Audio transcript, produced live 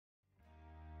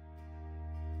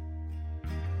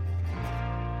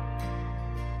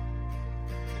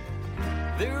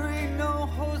There ain't no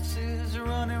horses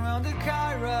running around the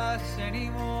Kairos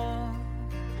anymore.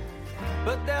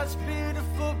 But that's been a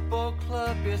football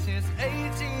club here since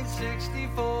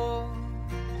 1864.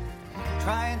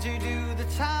 Trying to do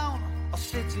the town or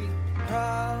city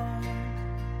proud.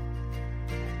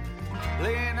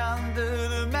 Laying under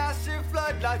the massive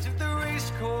floodlights of the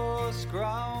racecourse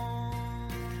ground.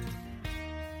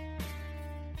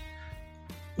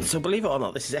 So believe it or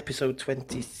not, this is episode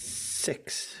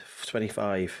 26,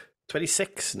 25,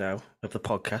 26 now of the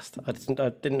podcast. I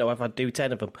didn't know if I'd do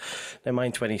 10 of them. Never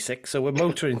mind 26. So we're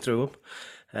motoring through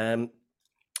them.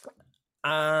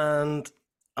 And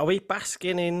are we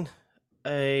basking in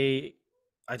I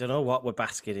don't know what we're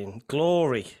basking in.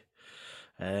 Glory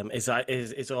is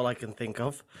all I can think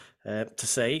of to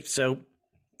say. So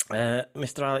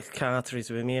Mr. Alex Carter is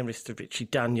with me and Mr. Richie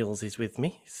Daniels is with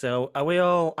me. So are we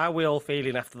all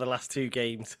feeling after the last two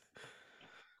games?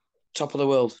 Top of the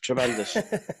world, tremendous.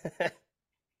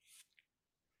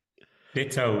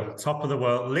 Ditto, top of the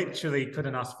world. Literally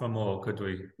couldn't ask for more, could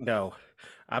we? No.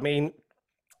 I mean,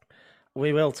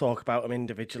 we will talk about them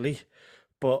individually,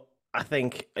 but I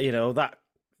think, that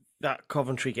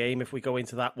Coventry game, if we go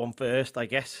into that one first, I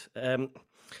guess,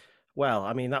 well,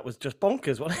 I mean, that was just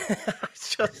bonkers, wasn't it?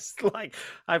 It's just like,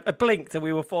 I blinked and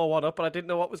we were 4-1 up and I didn't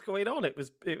know what was going on. It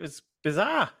was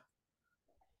bizarre.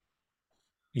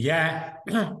 Yeah,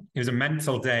 it was a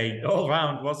mental day all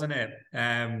round, wasn't it?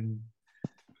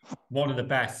 One of the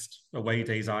best away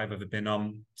days I've ever been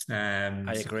on.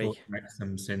 I agree.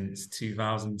 Wrexham since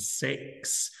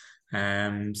 2006. So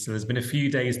there's been a few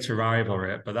days to rival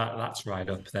it, but that's right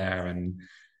up there. And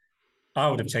I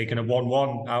would have taken a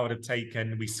 1-1. I would have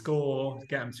taken, we score,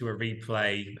 get them to a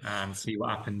replay and see what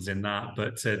happens in that.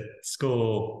 But to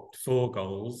score 4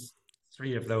 goals,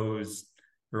 3 of those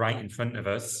right in front of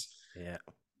us, yeah,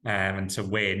 and to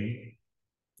win,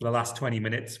 the last 20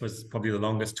 minutes was probably the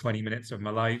longest 20 minutes of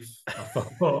my life. I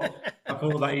thought that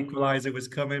equaliser was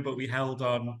coming, but we held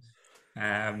on.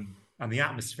 And the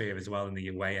atmosphere as well in the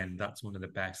away end, that's one of the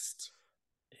best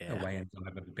away ends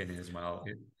I've ever been in as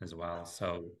well.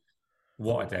 So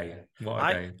what a day.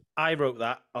 Day. I wrote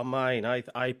that on mine.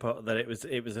 I put that it was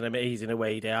an amazing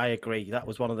away day. I agree. That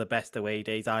was one of the best away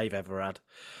days I've ever had.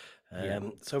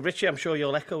 So Richie, I'm sure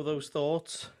you'll echo those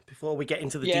thoughts before we get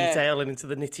into the detail and into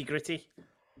the nitty gritty.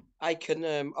 I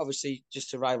can obviously,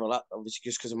 just to rival that, obviously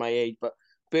just because of my age, but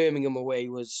Birmingham away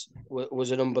was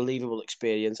an unbelievable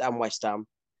experience, and West Ham.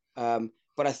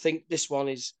 But I think this one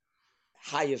is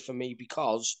higher for me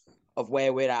because of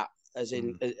where we're at, as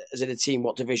in a team,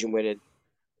 what division we're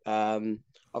in.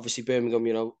 Obviously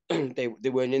Birmingham, they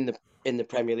weren't in the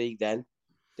Premier League then.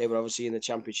 They were obviously in the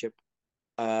Championship.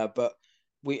 But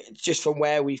we, just from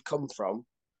where we've come from,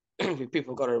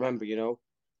 people have got to remember,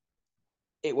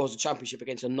 it was a Championship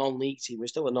against a non-league team. We're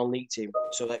still a non-league team,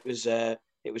 so that was it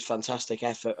was fantastic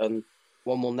effort, and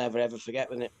one we'll never ever forget,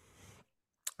 wasn't it?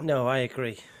 No, I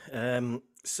agree.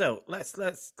 So let's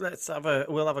have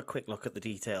a quick look at the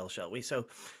details, shall we? So,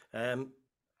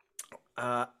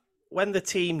 when the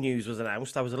team news was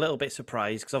announced, I was a little bit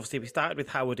surprised because obviously we started with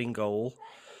Howard in goal,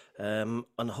 and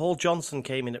Hall Johnson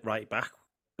came in at right back,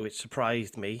 which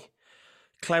surprised me.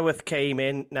 Cleworth came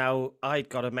in. Now, I'd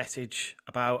got a message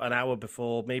about an hour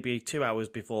before, maybe 2 hours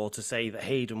before, to say that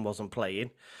Hayden wasn't playing.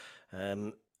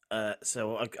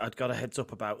 So I'd got a heads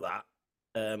up about that.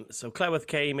 So Cleworth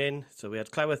came in. So we had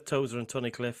Cleworth, Tozer and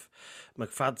Tunnicliffe,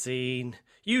 McFadzean.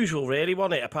 Usual, really,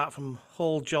 wasn't it? Apart from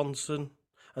Hall Johnson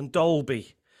and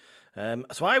Dolby.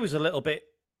 So I was a little bit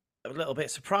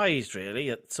surprised,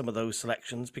 really, at some of those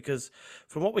selections, because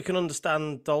from what we can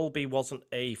understand, Dolby wasn't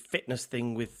a fitness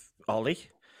thing with Ollie.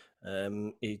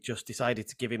 He just decided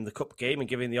to give him the cup game and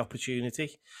give him the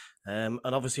opportunity. And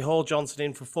obviously Hall Johnson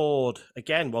in for Ford,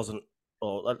 again, wasn't,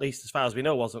 or at least as far as we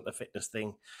know, wasn't a fitness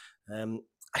thing.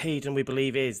 Hayden, we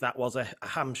believe, that was a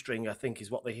hamstring, I think, is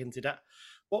what they hinted at.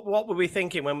 What were we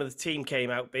thinking when the team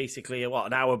came out, basically,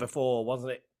 an hour before,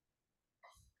 wasn't it?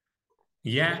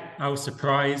 Yeah, I was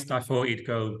surprised. I thought he'd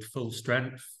go full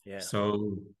strength. Yeah.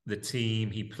 So the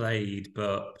team he played,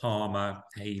 but Palmer,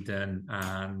 Hayden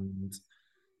and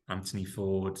Anthony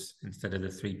Ford instead of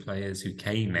the 3 players who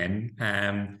came in.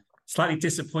 Slightly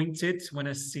disappointed when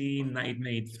I seen that he'd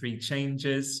made 3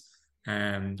 changes.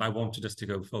 I wanted us to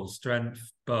go full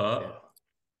strength, but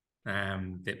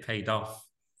it paid off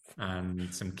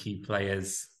and some key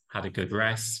players had a good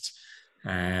rest.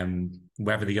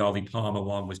 Whether the Ollie Palmer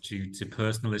one was due to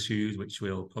personal issues, which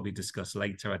we'll probably discuss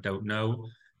later, I don't know.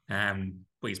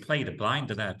 But he's played a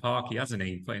blinder there, Parky, hasn't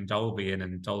he? Putting Dolby in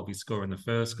and Dolby scoring the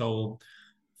first goal.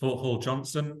 Thought Hall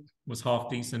Johnson was half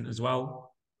decent as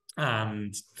well.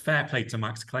 And fair play to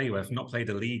Max Clayworth, not played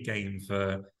a league game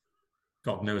for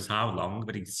God knows how long,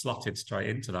 but he slotted straight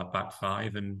into that back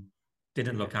five and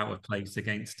didn't look out of place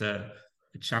against a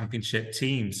championship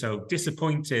team. So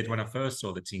disappointed when I first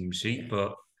saw the team sheet,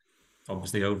 but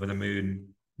obviously over the moon,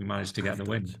 we managed to get the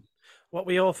win. What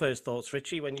were your first thoughts,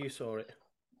 Richie, when you saw it?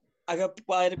 I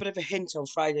had a bit of a hint on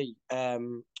Friday.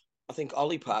 I think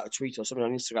Ollie put out a tweet or something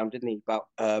on Instagram, didn't he, about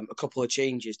a couple of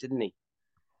changes, didn't he?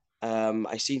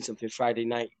 I seen something Friday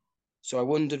night, so I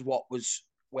wondered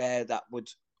where that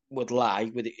would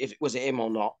lie, with it, if it was him or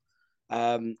not.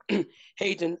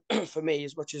 Hayden, for me,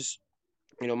 as much as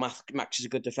Max is a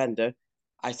good defender,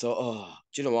 I thought, oh,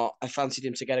 do you know what? I fancied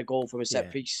him to get a goal from a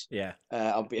set piece. Yeah.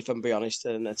 If I'm being honest,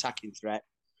 an attacking threat.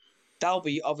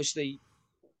 Dalby, obviously,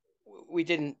 we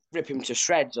didn't rip him to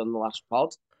shreds on the last pod,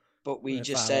 but we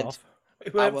just said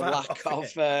our lack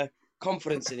of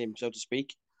confidence in him, so to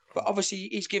speak. But obviously,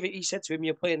 he said to him,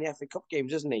 "You're playing the FA Cup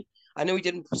games, isn't he?" I know he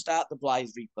didn't start the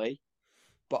Blythe replay,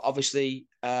 but obviously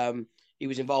he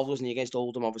was involved, wasn't he, against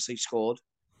Oldham? Obviously scored,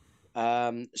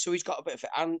 so he's got a bit of it.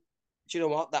 And do you know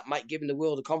what? That might give him the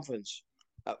world of confidence.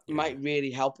 That might really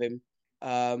help him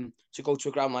to go to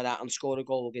a ground like that and score a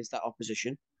goal against that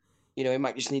opposition. He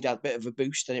might just need that bit of a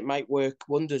boost, and it might work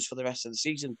wonders for the rest of the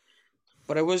season.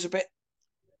 But I was a bit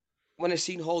when I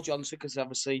seen Hall Johnson, because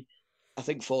obviously I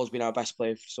think Ford's been our best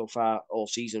player so far all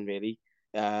season, really.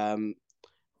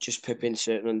 Just pipping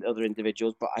certain other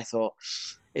individuals, but I thought,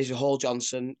 is Hall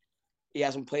Johnson? He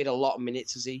hasn't played a lot of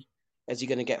minutes, is he? Is he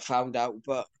going to get found out?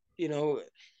 But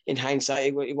in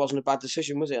hindsight, it wasn't a bad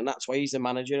decision, was it? And that's why he's the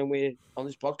manager, and we're on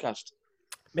this podcast.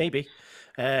 Maybe.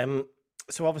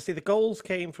 So obviously the goals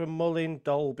came from Mullin,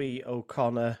 Dalby,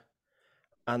 O'Connor,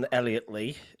 and Elliot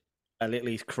Lee. Elliot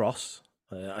Lee's cross.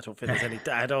 I don't think there's any.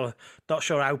 Not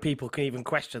sure how people can even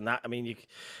question that. I mean,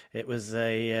 it was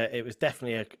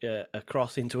definitely a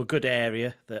cross into a good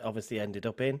area that obviously ended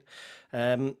up in.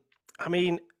 I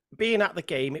mean, being at the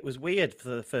game, it was weird for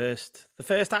the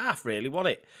first half, really,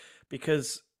 wasn't it?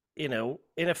 Because in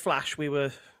a flash we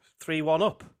were 3-1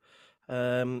 up.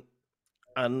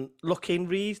 And looking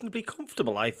reasonably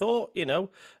comfortable, I thought.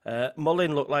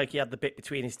 Mullin looked like he had the bit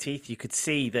between his teeth. You could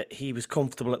see that he was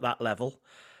comfortable at that level,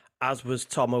 as was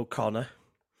Tom O'Connor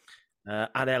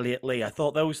and Elliot Lee. I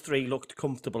thought those three looked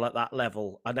comfortable at that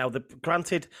level. And now,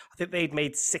 granted, I think they'd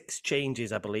made 6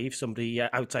 changes, I believe. Somebody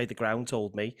outside the ground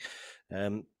told me.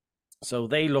 So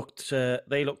they looked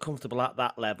comfortable at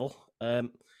that level. And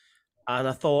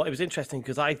I thought it was interesting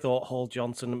because I thought Hall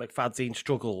Johnson and McFadzean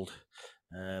struggled.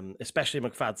 Especially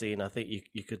McFadzean. I think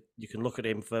you can look at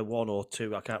him for 1 or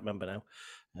 2, I can't remember now,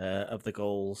 of the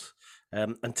goals.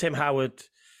 And Tim Howard,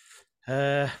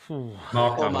 Mark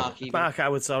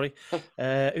Howard, sorry.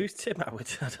 Who's Tim Howard?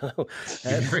 I don't know.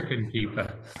 Frickin'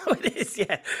 keeper. It is,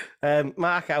 yeah.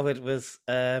 Mark Howard was,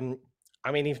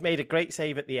 he's made a great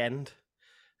save at the end.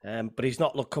 But he's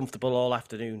not looked comfortable all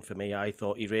afternoon for me. I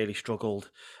thought he really struggled,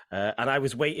 and I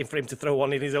was waiting for him to throw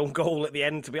one in his own goal at the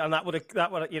end. To be honest,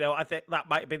 I think that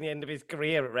might have been the end of his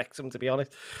career at Wrexham, to be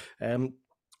honest.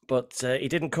 But he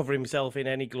didn't cover himself in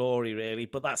any glory, really.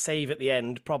 But that save at the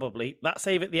end,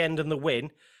 and the win,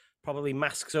 probably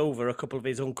masks over a couple of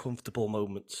his uncomfortable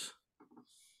moments.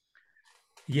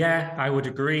 Yeah, I would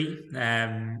agree.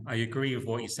 I agree with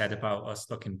what you said about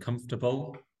us looking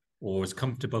comfortable, or as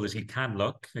comfortable as you can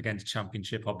look against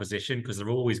championship opposition, because they're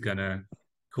always going to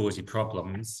cause you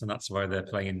problems, and that's why they're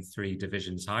playing 3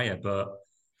 divisions higher. But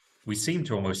we seemed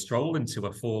to almost stroll into a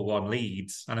 4-1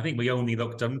 lead, and I think we only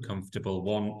looked uncomfortable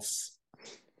once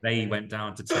they went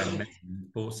down to 10 men,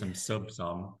 brought some subs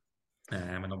on,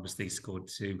 and obviously scored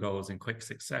 2 goals in quick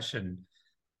succession.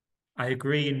 I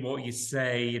agree in what you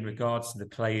say in regards to the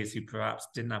players who perhaps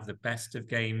didn't have the best of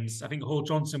games. I think Hall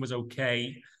Johnson was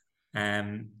okay.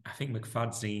 I think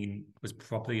McFadzean was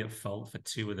probably at fault for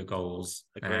 2 of the goals.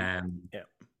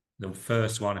 The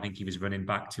first one, I think he was running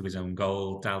back to his own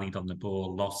goal, dallied on the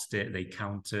ball, lost it, they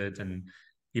countered, and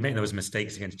you make those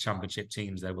mistakes against championship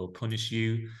teams, they will punish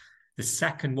you. The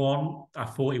second one, I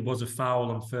thought it was a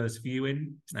foul on first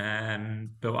viewing,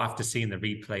 but after seeing the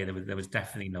replay, there was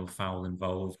definitely no foul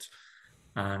involved.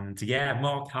 And yeah,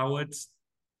 Mark Howard,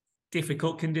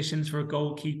 difficult conditions for a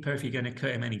goalkeeper if you're going to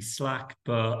cut him any slack,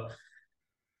 but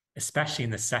especially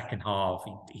in the second half,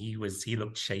 he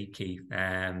looked shaky.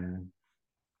 And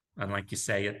like you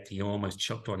say, he almost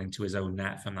chucked one into his own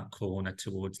net from that corner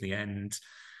towards the end.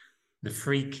 The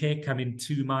free kick, I'm in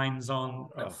 2 minds on.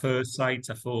 At first sight,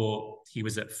 I thought he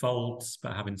was at fault,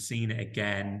 but having seen it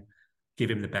again, give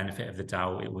him the benefit of the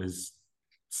doubt. It was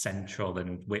central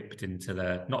and whipped into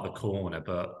not the corner,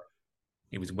 but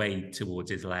It was way towards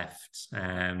his left.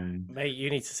 Mate, you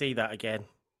need to see that again.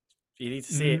 You need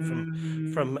to see it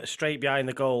mm, from straight behind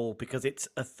the goal, because it's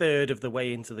a third of the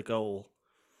way into the goal.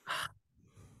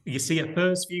 You see, at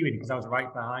first viewing, because I was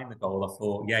right behind the goal, I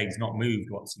thought, yeah, he's not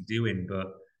moved. What's he doing? But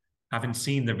having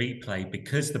seen the replay,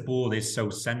 because the ball is so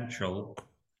central,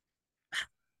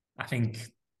 I think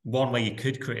one way you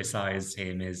could criticise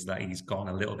him is that he's gone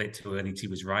a little bit too early to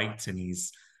his right, and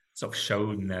he's sort of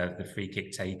shown the free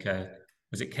kick taker.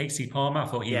 Was it Casey Palmer? I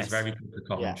thought he was very good for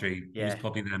Coventry. He was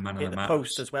probably their man of the match.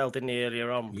 Post as well, didn't he, earlier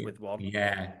on with one?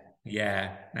 Yeah.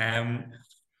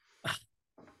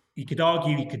 You could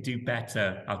argue he could do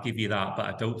better. I'll give you that, but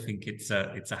I don't think it's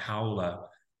a howler.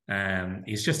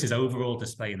 It's just his overall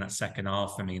display in that second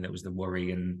half for me that was the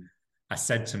worry. And I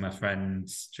said to my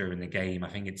friends during the game, I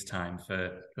think it's time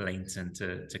for Leighton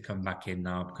to come back in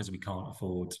now, because we can't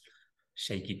afford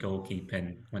shaky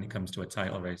goalkeeping when it comes to a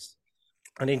title race.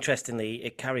 And interestingly,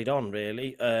 it carried on,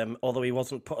 really. Although he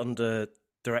wasn't put under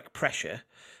direct pressure,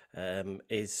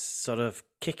 his sort of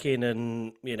kicking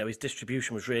and, his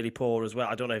distribution was really poor as well.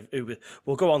 I don't know if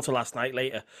we'll go on to last night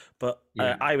later, but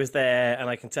I was there, and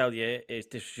I can tell you his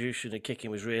distribution and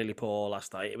kicking was really poor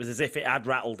last night. It was as if it had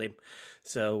rattled him.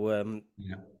 So,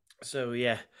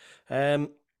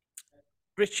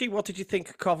 Richie, what did you think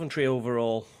of Coventry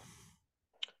overall?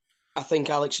 I think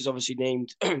Alex has obviously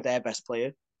named their best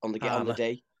player on the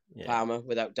day, Palmer,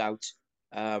 without doubt.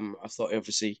 I thought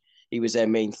obviously he was their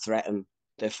main threat and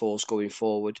their force going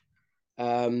forward.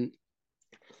 I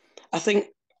think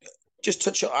just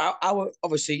touch on our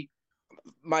obviously,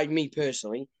 me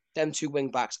personally, them two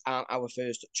wing backs aren't our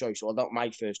first choice, or not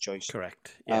my first choice.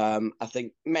 Correct. Yeah. I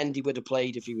think Mendy would have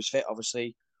played if he was fit.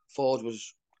 Obviously, Ford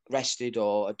was rested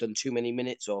or had done too many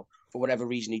minutes, or for whatever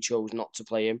reason he chose not to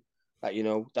play him.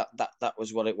 That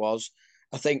was what it was.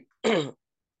 I think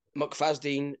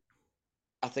McFadzean,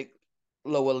 I think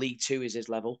lower League Two is his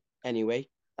level anyway.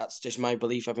 That's just my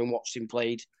belief. Having watched him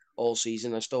played all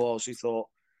season, I still also thought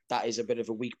that is a bit of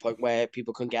a weak point where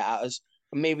people can get at us.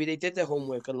 And maybe they did their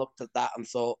homework and looked at that and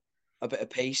thought a bit of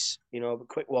pace, a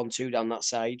quick 1-2 down that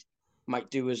side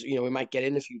might do us, we might get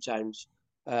in a few times.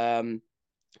 I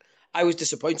was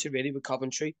disappointed really with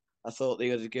Coventry. I thought they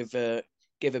would give a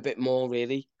bit more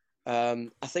really. I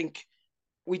think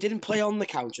we didn't play on the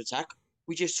counter-attack.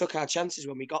 We just took our chances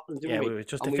when we got them, didn't we? We were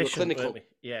just and efficient, we were clinical. Weren't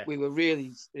we? Yeah. We were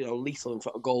really, lethal in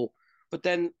front of goal. But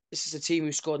then this is a team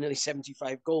who scored nearly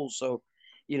 75 goals. So,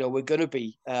 we're going to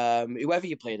be, whoever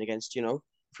you're playing against,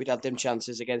 if we'd had them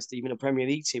chances against even a Premier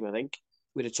League team, I think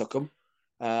we'd have took them.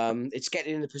 It's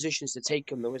getting in the positions to take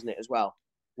them, though, isn't it, as well?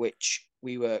 Which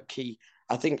we were key.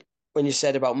 I think when you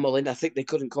said about Mullin, I think they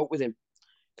couldn't cope with him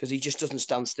because he just doesn't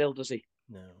stand still, does he?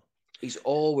 No. He's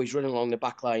always running along the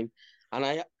back line.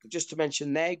 And just to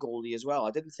mention their goalie as well,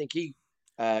 I didn't think he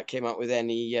came out with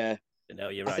any. No,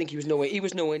 you're right. I think he was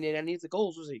nowhere near any of the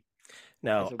goals, was he?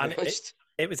 No, and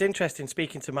it was interesting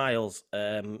speaking to Miles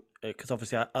because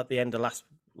obviously at the end of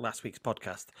last week's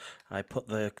podcast, I put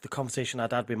the conversation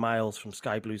I'd had with Miles from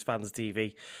Sky Blues Fans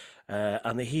TV,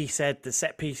 and he said the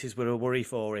set pieces were a worry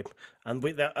for him. And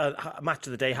with the match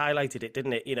of the day highlighted it,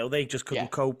 didn't it? They just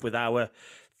couldn't cope with our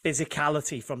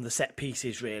physicality from the set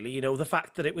pieces, really. The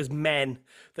fact that it was men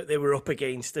that they were up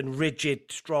against, and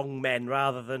rigid, strong men,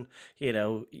 rather than,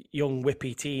 young,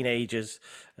 whippy teenagers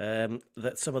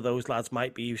that some of those lads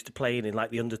might be used to playing in,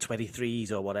 like the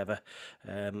under-23s or whatever.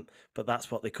 But that's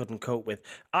what they couldn't cope with.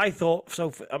 I thought, for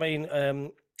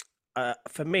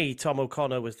me, Tom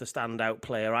O'Connor was the standout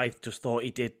player. I just thought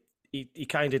he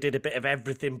kind of did a bit of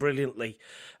everything brilliantly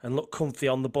and looked comfy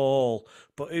on the ball.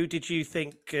 But who did you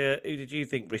think,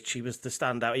 Richie, was the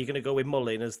standout? Are you going to go with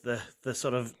Mullin as the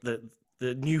sort of the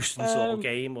nuisance all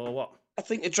game, or what? I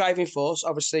think the driving force,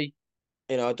 obviously,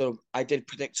 I did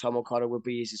predict Tom O'Connor would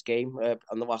be his game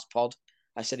on the last pod.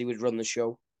 I said he would run the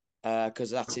show because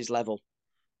that's his level.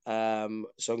 So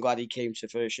I'm glad he came to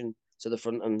the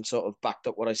front and sort of backed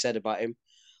up what I said about him.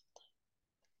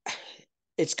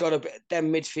 It's got to be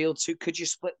them midfield too. Could you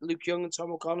split Luke Young and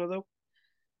Tom O'Connor though?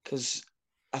 Because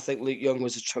I think Luke Young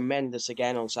was tremendous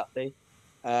again on Saturday.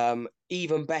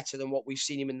 Even better than what we've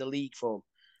seen him in the league for.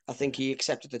 I think he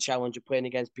accepted the challenge of playing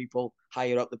against people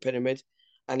higher up the pyramid,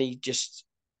 and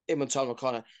him and Tom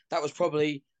O'Connor. That was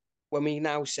probably when we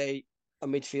now say a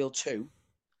midfield two.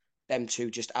 Them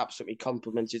two just absolutely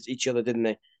complemented each other, didn't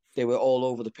they? They were all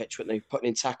over the pitch, weren't they? Putting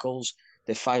in tackles.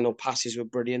 Their final passes were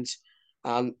brilliant.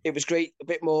 And it was great, a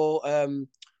bit more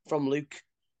from Luke,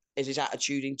 is his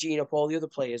attitude in geeing up all the other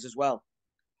players as well.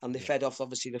 And they fed off,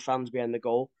 obviously, the fans behind the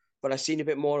goal. But I've seen a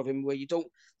bit more of him where you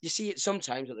see it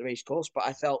sometimes at the race course, but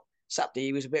I felt Saturday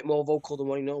he was a bit more vocal than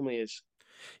what he normally is.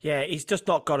 Yeah, he's just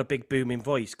not got a big booming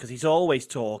voice because he's always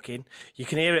talking. You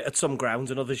can hear it at some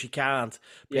grounds and others you can't.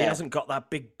 But he Yeah. hasn't got that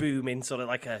big booming sort of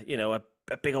like a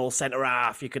big old centre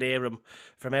half. You could hear him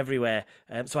from everywhere.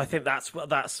 So I think that's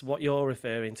what you're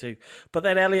referring to. But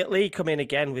then Elliot Lee come in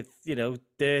again with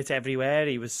dirt everywhere.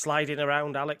 He was sliding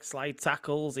around Alex, slide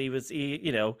tackles.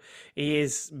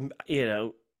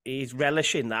 He's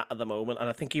relishing that at the moment, and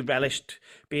I think he relished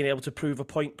being able to prove a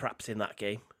point perhaps in that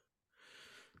game.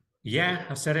 Yeah,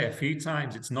 I've said it a few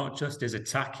times. It's not just his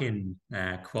attacking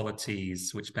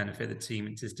qualities which benefit the team;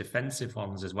 it's his defensive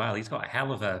ones as well. He's got a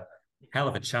hell of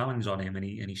a challenge on him, and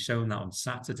he's shown that on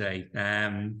Saturday.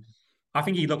 I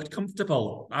think he looked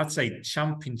comfortable. I'd say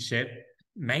Championship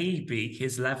maybe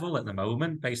his level at the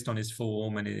moment, based on his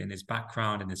form and in his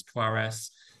background and his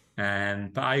prowess.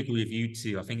 But I agree with you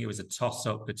too. I think it was a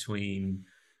toss-up between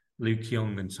Luke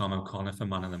Young and Tom O'Connor for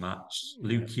man of the match.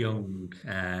 Luke Young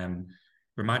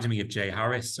reminded me of Jay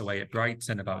Harris away at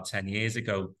Brighton about 10 years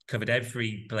ago. Covered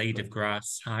every blade of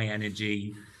grass, high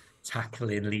energy,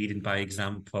 tackling, leading by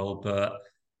example. But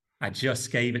I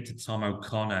just gave it to Tom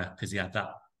O'Connor because he had that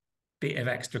bit of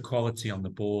extra quality on the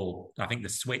ball. I think the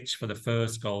switch for the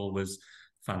first goal was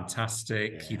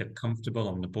fantastic. Yeah. He looked comfortable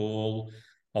on the ball.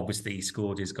 Obviously, he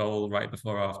scored his goal right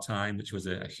before half time, which was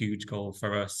a huge goal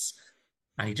for us.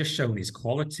 And he just shown his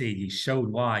quality. He showed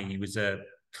why he was a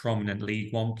prominent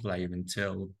League One player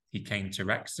until he came to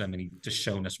Wrexham, and he just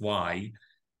shown us why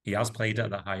he has played at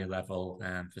the higher level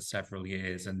for several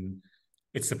years. And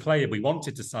it's the player we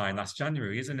wanted to sign last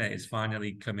January, isn't it? It's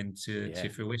finally coming to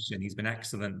fruition. He's been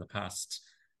excellent the past,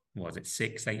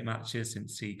 6-8 matches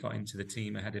since he got into the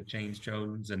team ahead of James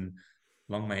Jones, and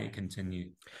long may it continue.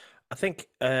 I think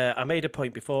I made a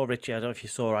point before, Richie. I don't know if you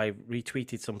saw, I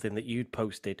retweeted something that you'd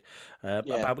posted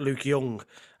about Luke Young.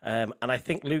 And I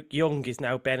think Luke Young is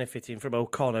now benefiting from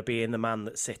O'Connor being the man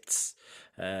that sits.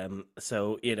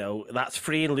 So, that's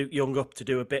freeing Luke Young up to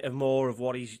do a bit of more of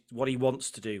what he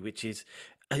wants to do, which is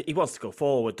he wants to go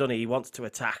forward, doesn't he? He wants to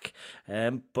attack.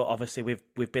 But obviously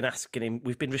we've been asking him,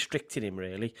 we've been restricting him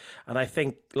really. And I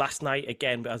think last night,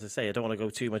 again, as I say, I don't want to go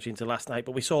too much into last night,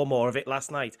 but we saw more of it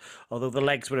last night, although the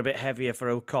legs were a bit heavier for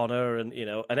O'Connor and,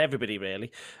 and everybody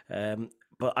really.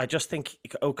 But I just think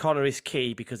O'Connor is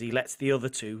key because he lets the other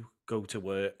two go to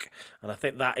work. And I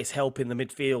think that is helping the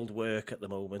midfield work at the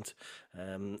moment.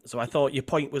 So I thought your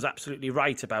point was absolutely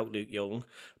right about Luke Young.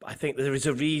 But I think there is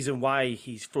a reason why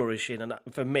he's flourishing. And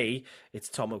for me, it's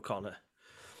Tom O'Connor.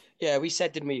 Yeah, we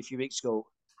said, didn't we, a few weeks ago,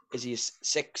 is he a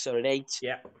 6 or an 8?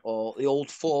 Yeah. Or the old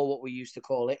 4, what we used to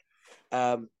call it.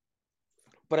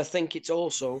 But I think it's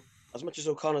also, as much as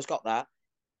O'Connor's got that,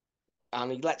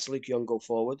 and he lets Luke Young go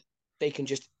forward, they can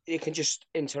just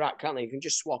interact, can't they? You can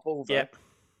just swap over,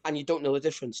 and you don't know the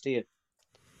difference, do you?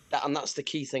 That's the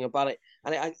key thing about it.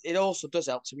 And it also does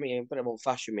help to me, a bit of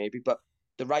old-fashioned maybe, but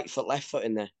the right foot, left foot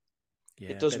in there,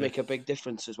 it does make a big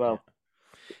difference as well.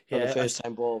 On the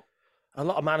first-time ball. A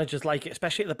lot of managers like it,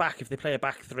 especially at the back. If they play a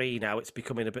back three now, it's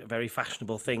becoming a very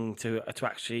fashionable thing to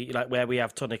actually, like where we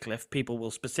have Tunnicliffe, people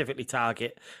will specifically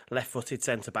target left-footed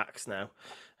centre-backs now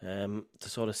to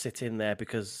sort of sit in there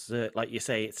because, like you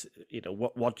say, it's,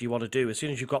 what do you want to do? As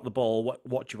soon as you've got the ball,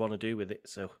 what do you want to do with it?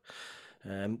 So,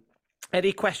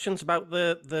 any questions about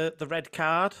the red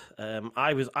card?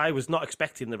 I was not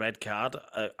expecting the red card.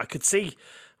 I could see,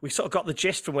 we sort of got the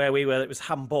gist from where we were, it was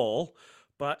handball.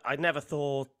 But I never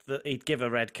thought that he'd give a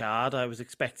red card. I was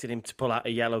expecting him to pull out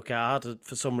a yellow card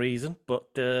for some reason. But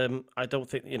I don't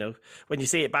think, when you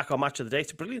see it back on Match of the Day,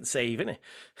 it's a brilliant save, isn't it?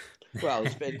 Well,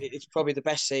 it's probably the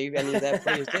best save any of their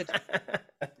players did.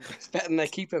 It's better than their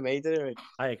keeper made, isn't it?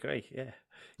 I agree, yeah.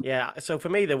 Yeah, so for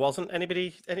me, there wasn't.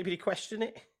 Anybody question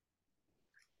it?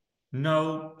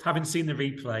 No, having seen the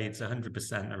replay, it's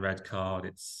 100% a red card.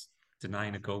 It's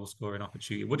denying a goal-scoring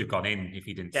opportunity. It would have gone in if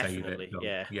he didn't save it.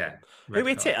 Yeah. Who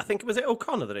hit it? I think, was it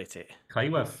O'Connor that hit it?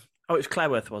 Clayworth. Oh, it was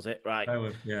Clayworth, was it? Right.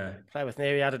 Clayworth, yeah. Clayworth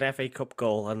nearly had an FA Cup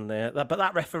goal, and but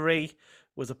that referee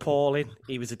was appalling.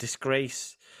 He was a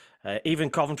disgrace. Even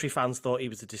Coventry fans thought he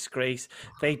was a disgrace.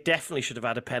 They definitely should have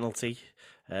had a penalty.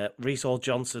 Reece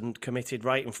Hall-Johnson committed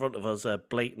right in front of us a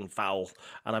blatant foul,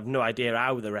 and I've no idea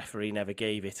how the referee never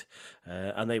gave it.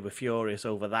 And they were furious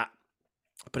over that.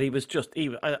 But he was just,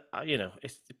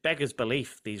 it beggars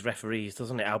belief, these referees,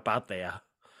 doesn't it, how bad they are?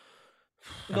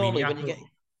 Normally, when you get...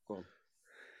 Go on.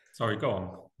 Sorry, go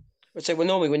on. I'd say,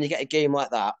 normally when you get a game like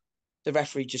that, the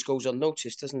referee just goes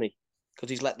unnoticed, doesn't he?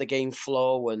 Because he's let the game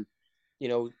flow and,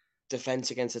 defence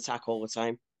against attack all the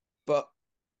time. But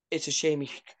it's a shame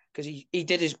because he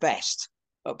did his best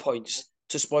at points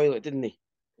to spoil it, didn't he?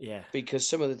 Yeah. Because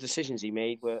some of the decisions he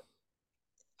made were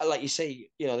like you say,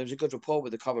 there was a good rapport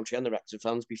with the Coventry and the Wrexham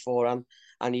fans beforehand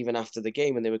and even after the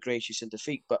game, and they were gracious in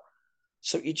defeat. But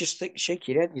so you just shake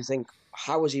your head and you think,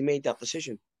 how has he made that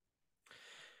decision?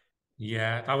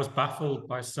 Yeah, I was baffled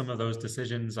by some of those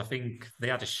decisions. I think they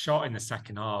had a shot in the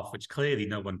second half, which clearly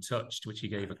no one touched, which he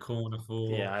gave a corner for.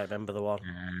 Yeah, I remember the one.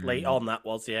 Late on, that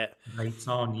was, yeah. Late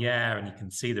on, yeah. And you can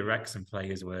see the Wrexham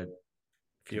players were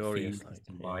furious.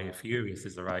 Furious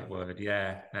is the right word,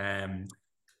 yeah. I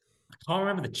can't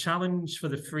remember the challenge for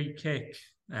the free kick,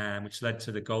 which led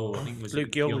to the goal. I think it was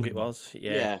Luke Young, it was,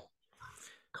 yeah.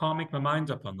 Can't make my mind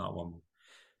up on that one.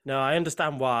 No, I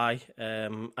understand why.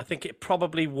 I think it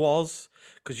probably was,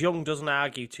 because Young doesn't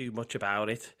argue too much about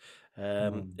it.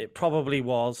 It probably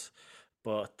was,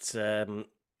 but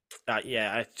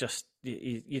I just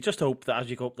you just hope that as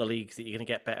you go up the leagues that you're going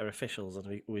to get better officials,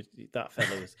 and that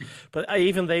fellow was. But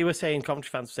even they were saying, Coventry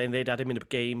fans were saying they'd had him in a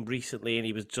game recently and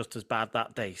he was just as bad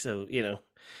that day. So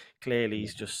clearly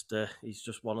he's just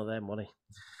one of them, wasn't he?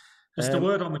 Just a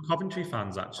word on the Coventry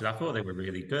fans, actually. I thought they were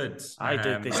really good. I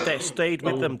did. They stayed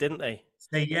with them, didn't they?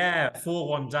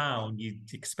 4-1 down. You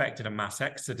expected a mass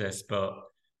exodus, but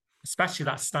especially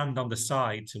that stand on the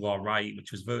side to our right,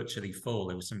 which was virtually full.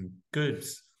 There was some good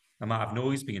amount of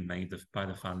noise being made by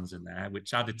the fans in there,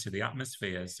 which added to the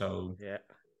atmosphere. So, yeah.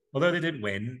 Although they didn't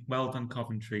win, well done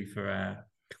Coventry for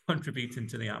contributing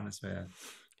to the atmosphere.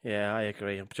 Yeah, I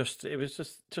agree. It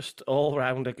was just all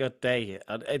round a good day.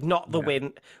 And not the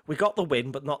win. We got the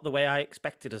win, but not the way I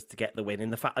expected us to get the win. In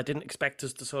the fact, I didn't expect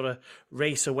us to sort of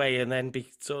race away and then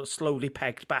be sort of slowly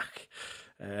pegged back.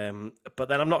 But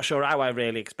then I'm not sure how I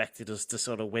really expected us to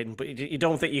sort of win. But you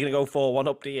don't think you're going to go 4-1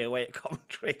 up, do you, away at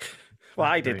Coventry? Well,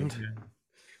 I didn't. Yeah.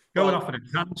 Going off on a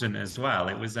tangent as well,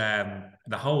 it was the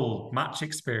whole match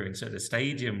experience at the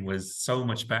stadium was so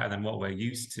much better than what we're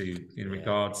used to in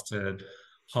regards to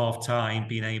half-time,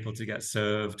 being able to get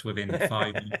served within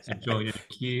 5 minutes of joining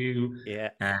a queue. Yeah.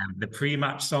 The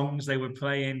pre-match songs they were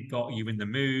playing got you in the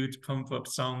mood, pump-up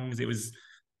songs. It was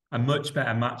a much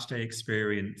better match day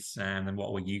experience than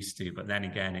what we're used to. But then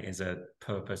again, it is a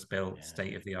purpose-built,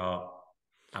 state-of-the-art,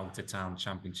 out-of-town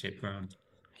championship ground.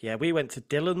 Yeah, we went to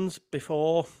Dillon's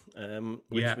before,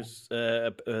 which was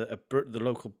the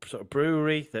local sort of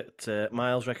brewery that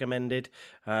Miles recommended,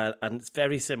 and it's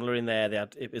very similar in there.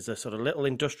 It was a sort of little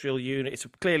industrial unit.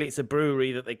 Clearly it's a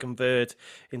brewery that they convert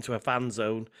into a fan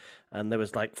zone, and there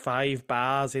was like 5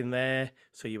 bars in there,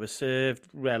 so you were served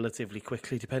relatively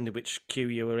quickly, depending which queue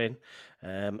you were in,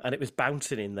 and it was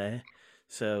bouncing in there.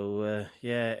 So,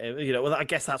 I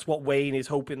guess that's what Wayne is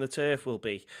hoping the turf will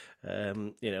be,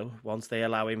 once they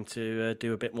allow him to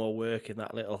do a bit more work in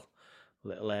that little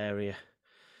area.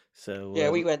 So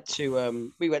we went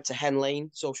to Hen Lane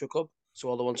Social Club, so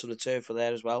all the ones on the turf were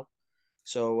there as well.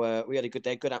 So we had a good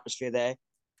day, good atmosphere there.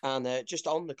 And just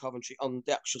on the Coventry, on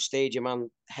the actual stadium and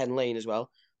Hen Lane as well,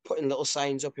 putting little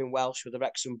signs up in Welsh with the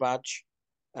Wrexham badge.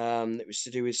 It was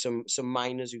to do with some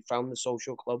miners who found the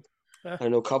social club. I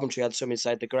know Coventry had some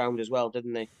inside the ground as well,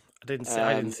 didn't they? I didn't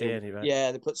see any, right?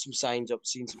 Yeah, they put some signs up,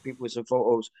 seen some people with some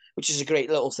photos, which is a great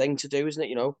little thing to do, isn't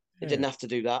it? They didn't have to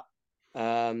do that,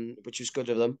 which was good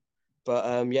of them. But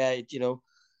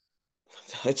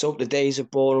let's hope the days of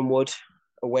Boreham Wood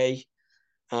away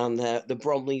and the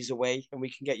Bromleys away, and we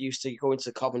can get used to going to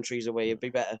the Coventry's away. It'd be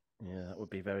better. Yeah, that would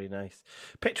be very nice.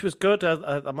 Pitch was good.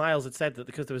 Miles had said that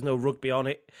because there was no rugby on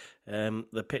it,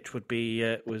 the pitch would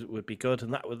be would be good,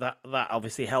 and that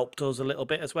obviously helped us a little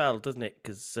bit as well, doesn't it?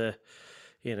 Because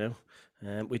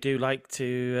we do like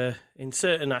to, in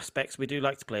certain aspects, we do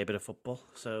like to play a bit of football.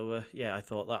 So I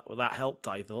thought that helped.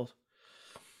 I thought.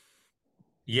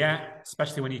 Yeah,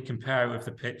 especially when you compare it with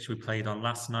the pitch we played on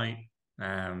last night.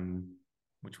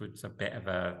 Which was a bit of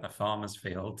a farmer's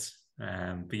field.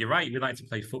 But you're right, we like to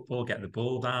play football, get the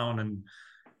ball down, and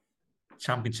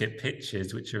championship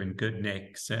pitches, which are in good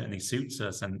nick, certainly suits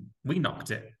us. And we knocked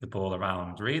the ball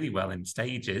around really well in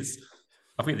stages.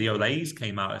 I think the Olays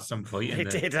came out at some point.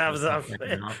 It did. I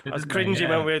was cringing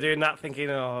when we were doing that, thinking,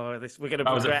 we're going to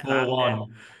regret that. That was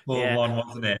a 4-1,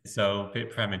 wasn't it? So a bit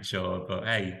premature. But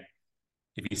hey,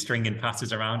 if you're stringing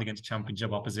passes around against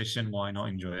championship opposition, why not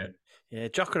enjoy it? Yeah,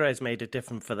 Gyökeres made a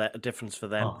difference for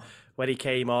them. When he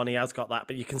came on, he has got that.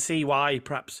 But you can see why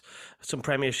perhaps some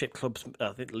Premiership clubs,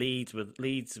 I think Leeds were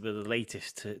the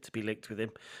latest to be linked with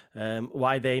him.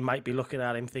 Why they might be looking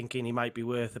at him, thinking he might be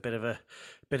worth a bit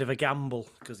of a gamble,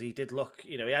 because he did look,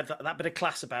 he had that bit of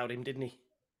class about him, didn't he?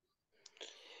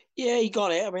 Yeah, he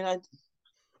got it. I mean,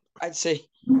 I'd say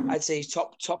he's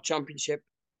top Championship,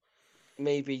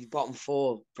 maybe bottom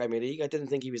 4 Premier League. I didn't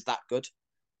think he was that good.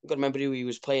 I've got to remember who he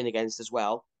was playing against as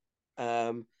well.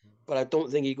 But I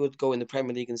don't think he could go in the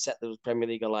Premier League and set the Premier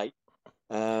League alight.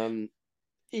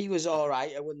 He was all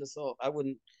right. I wouldn't have thought.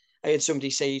 I had somebody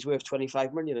say he's worth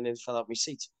 25 million and then fell out my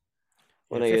seat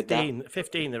when I heard that.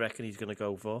 15 they reckon he's going to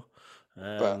go for.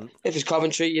 But if it's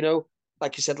Coventry,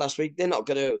 like you said last week,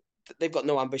 they've got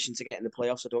no ambition to get in the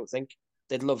playoffs, I don't think.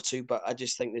 They'd love to, but I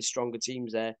just think there's stronger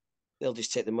teams there. They'll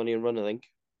just take the money and run, I think.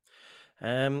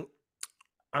 And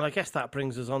I guess that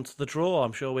brings us on to the draw.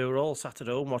 I'm sure we were all sat at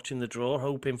home watching the draw,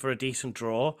 hoping for a decent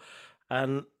draw.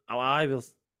 And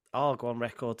I'll go on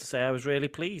record to say I was really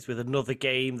pleased with another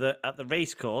game that at the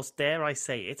racecourse, dare I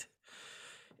say it,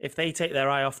 if they take their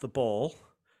eye off the ball,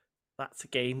 that's a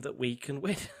game that we can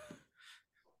win.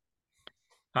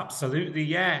 Absolutely,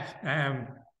 yeah.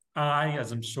 I,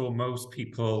 as I'm sure most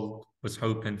people, was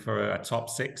hoping for a top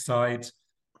 6 side,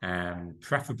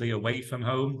 preferably away from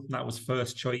home. That was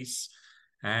first choice.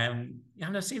 And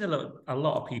I've seen a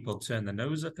lot of people turn their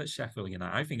nose up at Sheffield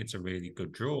United. I think it's a really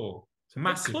good draw. It's a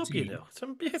massive club, team.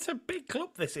 It's a big club,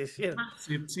 this is.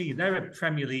 Massive team. They're a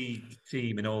Premier League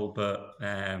team in all but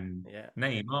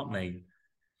name, aren't they?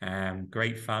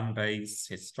 Great fan base,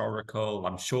 historical.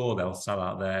 I'm sure they'll sell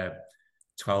out their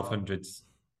 1,200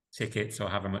 tickets or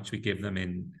however much we give them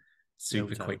in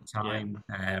super quick time.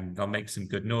 They'll make some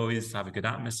good noise, have a good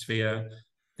atmosphere.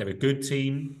 They're a good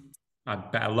team.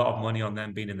 I'd bet a lot of money on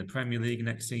them being in the Premier League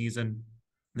next season.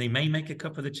 They may make a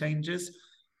couple of the changes,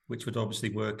 which would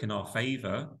obviously work in our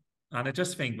favour. And I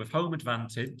just think with home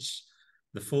advantage,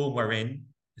 the form we're in,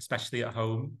 especially at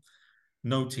home,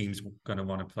 no team's going to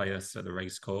want to play us at the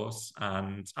racecourse.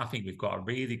 And I think we've got a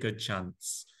really good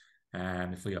chance.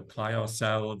 If we apply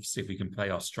ourselves, if we can play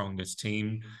our strongest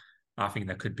team, I think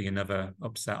there could be another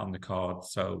upset on the card.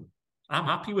 So I'm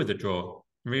happy with the draw.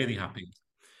 Really happy.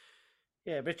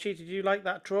 Yeah, Richie, did you like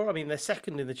that draw? I mean, they're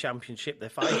second in the Championship. They're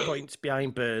 5 points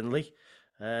behind Burnley,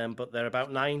 but they're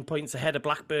about 9 points ahead of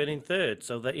Blackburn in third.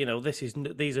 So that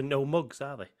these are no mugs,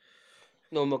 are they?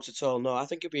 No mugs at all. No, I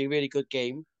think it'd be a really good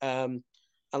game. And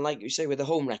like you say, with the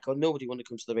home record, nobody wanted to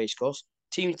come to the racecourse.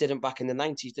 Teams didn't back in the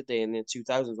 90s, did they? In the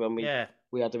 2000s when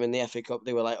we had them in the FA Cup,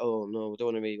 they were like, "Oh no, we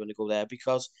don't really want to go there,"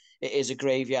 because it is a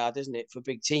graveyard, isn't it, for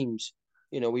big teams?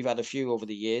 We've had a few over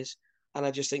the years. And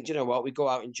I just think, you know what, we go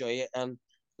out, enjoy it. And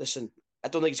listen, I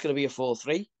don't think it's going to be a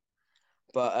 4-3,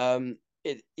 but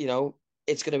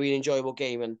it's going to be an enjoyable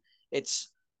game. And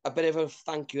it's a bit of a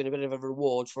thank you and a bit of a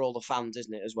reward for all the fans,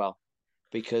 isn't it, as well?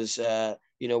 Because,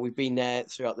 we've been there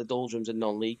throughout the doldrums in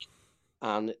non-league.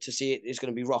 And to see it is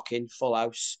going to be rocking, full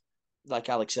house. Like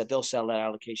Alex said, they'll sell their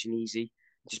allocation easy.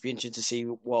 Just be interested to see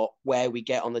where we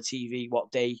get on the TV,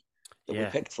 what day that we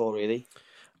picked for, really.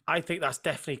 I think that's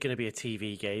definitely going to be a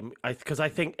TV game because I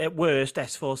think at worst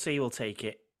S4C will take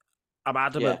it. I'm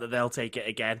adamant that they'll take it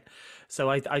again. So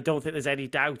I don't think there's any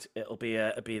doubt it'll be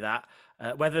that.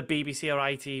 Whether BBC or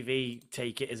ITV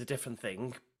take it is a different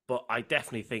thing, but I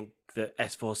definitely think that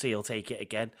S4C will take it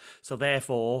again. So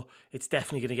therefore, it's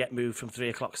definitely going to get moved from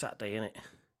 3:00 Saturday, isn't it?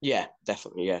 Yeah,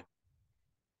 definitely, yeah.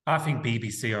 I think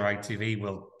BBC or ITV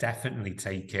will definitely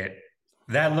take it.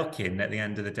 They're looking at the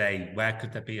end of the day, where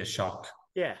could there be a shock?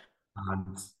 Yeah.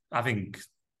 And I think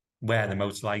we're the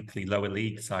most likely lower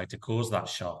league side to cause that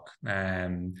shock.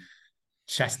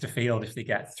 Chesterfield, if they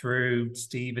get through,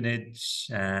 Stevenage,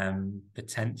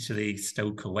 potentially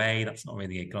Stoke away. That's not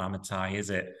really a glamour tie, is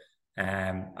it?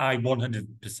 I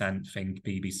 100% think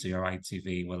BBC or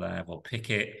ITV will pick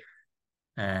it.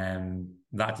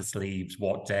 That just leaves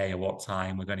what day or what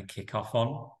time we're going to kick off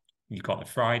on. You've got the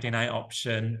Friday night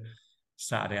option,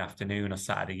 Saturday afternoon or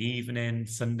Saturday evening,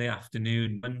 Sunday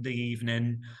afternoon, Monday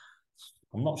evening.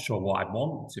 I'm not sure what I'd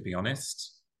want, to be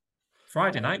honest.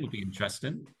 Friday night would be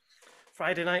interesting.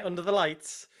 Friday night under the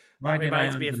lights. That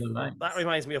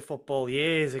reminds me of football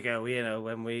years ago.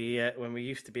 When we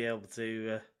used to be able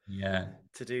to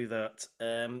do that.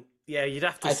 You'd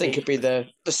have to. I think it'd be the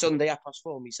Sunday at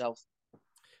 4:30 myself.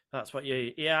 That's what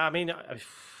you. Yeah, I mean,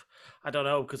 I don't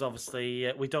know because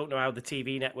obviously we don't know how the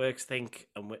TV networks think,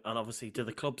 and obviously, do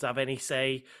the clubs have any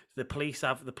say? The police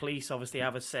obviously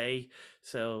have a say.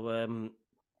 So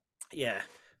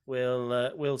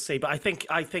we'll see. But I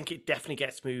think it definitely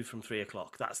gets moved from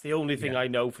 3:00. That's the only thing I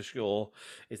know for sure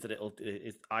is that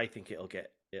I think it'll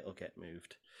get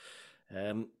moved.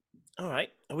 All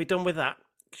right, are we done with that?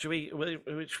 Should we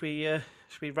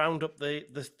round up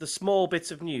the small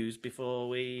bits of news before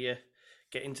we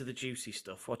get into the juicy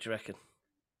stuff? What do you reckon?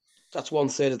 That's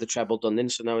 1/3 of the treble done then,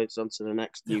 so now it's on to the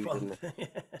next news, isn't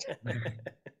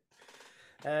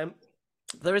it?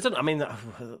 There isn't. I mean,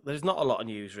 there's not a lot of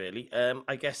news really.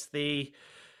 I guess the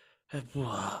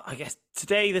I guess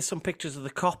today there's some pictures of the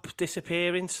cop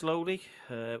disappearing slowly,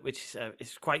 which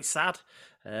is quite sad.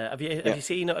 Have you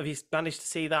managed to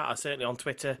see that? Certainly on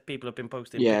Twitter, people have been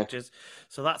posting pictures.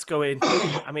 So that's going.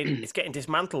 I mean, it's getting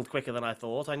dismantled quicker than I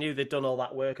thought. I knew they'd done all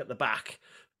that work at the back,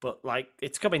 but like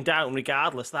it's coming down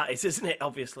regardless. That is, isn't it?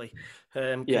 Obviously,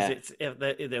 it's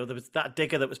there was that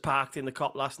digger that was parked in the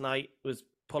cop last night was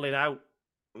pulling out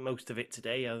most of it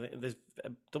today. I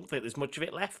don't think there's much of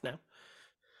it left now.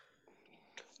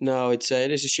 No, it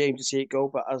is a shame to see it go,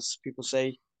 but as people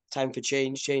say, time for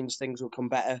change, things will come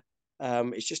better.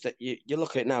 It's just that you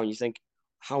look at it now and you think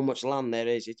how much land there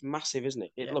is. It's massive, isn't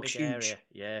it? It looks huge.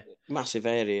 Area. Massive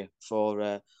area for,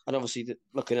 and obviously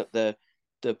looking at the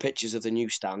pictures of the new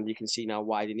stand, you can see now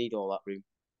why they need all that room.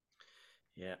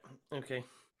 Yeah. Okay.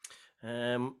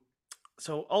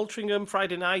 So Altrincham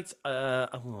Friday night.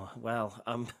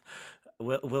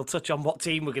 We'll touch on what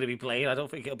team we're going to be playing. I don't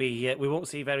think it'll be. We won't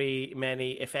see very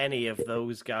many, if any, of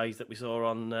those guys that we saw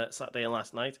on Saturday and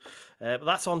last night. But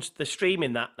that's on the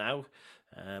streaming that now.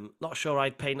 Not sure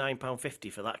I'd pay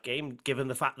 £9.50 for that game, given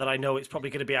the fact that I know it's probably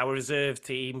going to be our reserve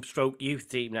team, / youth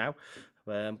team now.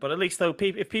 But at least though,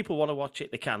 if people want to watch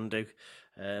it, they can do.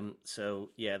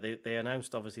 So yeah, they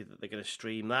announced obviously that they're going to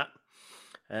stream that.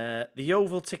 The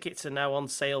Yeovil tickets are now on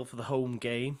sale for the home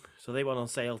game, so they went on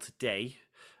sale today.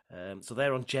 So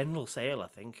they're on general sale, I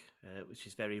think, which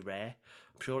is very rare.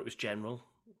 I'm sure it was general.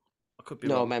 I could be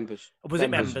wrong. Members. Was it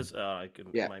members? Oh,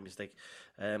 my mistake.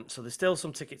 So there's still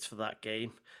some tickets for that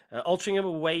game. Altrincham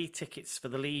away tickets for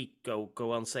the league go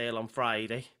on sale on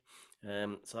Friday.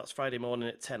 So that's Friday morning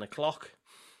at 10 o'clock.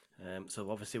 So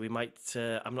obviously we might.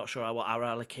 I'm not sure what our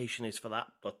allocation is for that,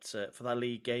 but for that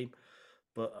league game.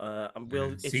 But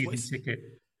season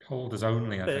ticket holders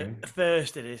only. I think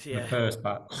first it is. Yeah. The first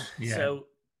batch. Yeah. So.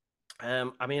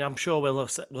 I mean, I'm sure we'll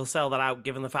sell that out,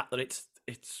 given the fact that it's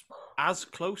as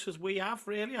close as we have,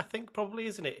 really. I think probably,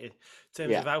 isn't it? In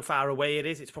terms of how far away it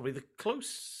is, it's probably the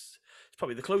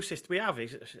closest we have,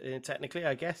 technically,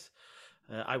 I guess.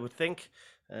 I would think.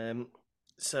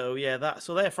 So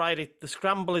they're Friday. The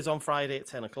scramble is on Friday at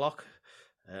 10 o'clock.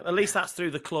 At least that's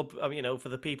through the club. I mean, for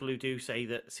the people who do say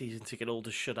that season ticket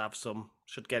holders should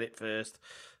get it first.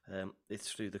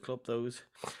 It's through the club, those.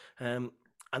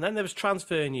 And then there was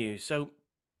transfer news. So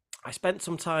I spent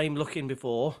some time looking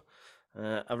before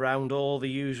around all the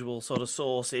usual sort of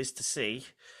sources to see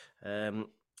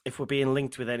if we're being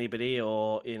linked with anybody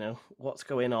or, what's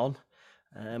going on.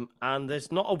 And there's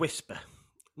not a whisper.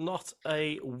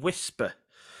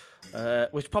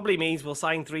 Which probably means we'll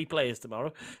sign 3 players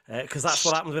tomorrow because that's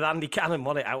what happened with Andy Cannon,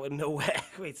 won it out of nowhere.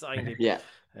 We signed him. Yeah.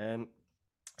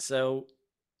 So,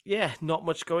 not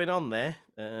much going on there.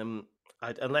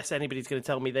 Unless anybody's going to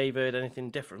tell me they've heard anything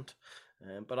different,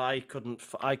 but I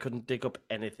couldn't dig up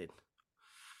anything.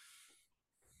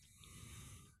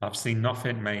 I've seen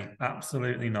nothing, mate.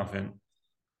 Absolutely nothing.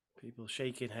 People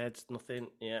shaking heads, nothing.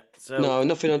 Yeah. So no,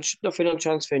 nothing on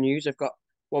transfer news. I've got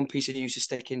one piece of news to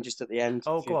stick in just at the end.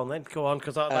 Oh, go on,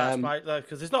 because that's right.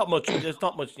 Because there's not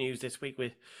much news this week.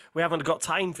 We haven't got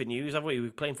time for news, have we? We're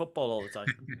playing football all the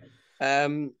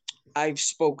time. I've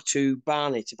spoke to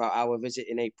Barnet about our visit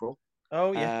in April.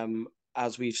 Oh, yeah.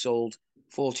 As we've sold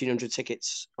 1,400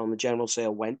 tickets on the general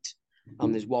sale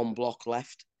and there's one block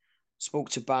left. Spoke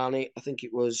to Barney, I think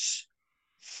it was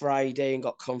Friday, and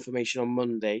got confirmation on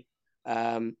Monday.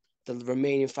 The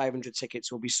remaining 500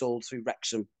 tickets will be sold through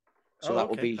Wrexham. So that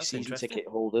will be season ticket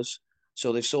holders.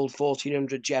 So they've sold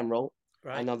 1,400 general,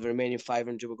 and now the remaining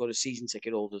 500 will go to season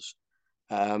ticket holders.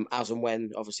 As and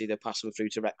when, obviously, they're passing through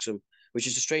to Wrexham, which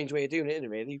is a strange way of doing it, isn't it,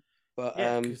 really? But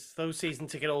because those season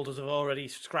ticket holders have already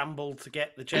scrambled to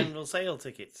get the general sale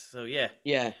tickets. So yeah.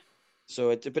 So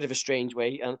it's a bit of a strange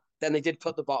way. And then they did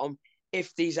put the bottom: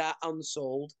 if these are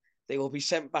unsold, they will be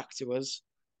sent back to us,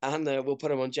 and we'll put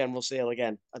them on general sale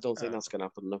again. I don't think that's going to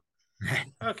happen though.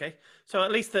 Okay, so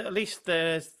at least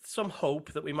there's some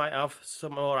hope that we might have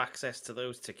some more access to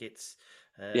those tickets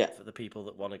for the people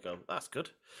that want to go. That's good.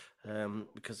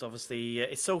 Because obviously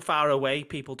it's so far away,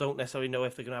 people don't necessarily know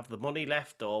if they're going to have the money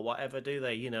left or whatever, do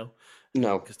they? No.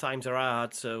 Because times are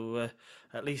hard, so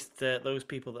at least those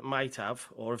people that might have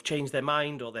or have changed their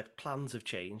mind or their plans have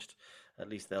changed, at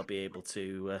least they'll be able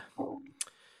to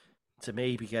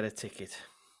maybe get a ticket.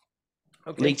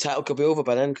 Okay. League title could be over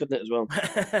by then, couldn't it, as well?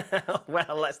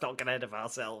 Well, let's not get ahead of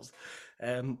ourselves.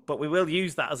 But we will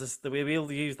use that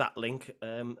that link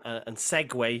and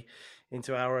segue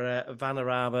into our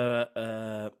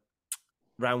Vanarama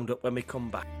roundup when we come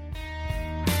back.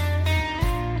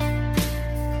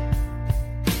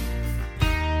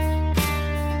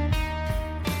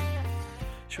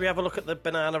 Should we have a look at the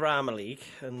Bananarama League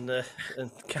and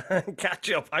catch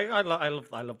up? I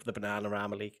love the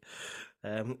Bananarama League.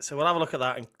 So we'll have a look at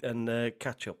that and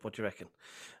catch up. What do you reckon?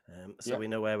 So we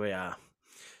know where we are.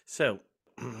 So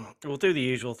we'll do the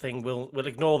usual thing. We'll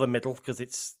ignore the middle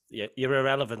because you're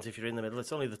irrelevant if you're in the middle.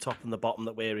 It's only the top and the bottom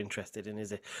that we're interested in,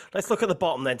 is it? Let's look at the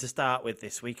bottom then to start with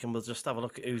this week, and we'll just have a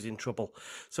look at who's in trouble.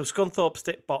 So Scunthorpe's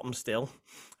bottom still.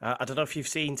 I don't know if you've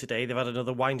seen today, they've had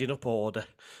another winding up order.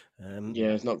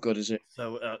 It's not good, is it?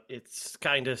 So it's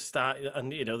kind of starting,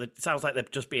 and it sounds like they're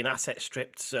just being asset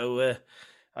stripped. So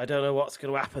I don't know what's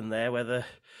going to happen there, whether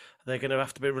they're going to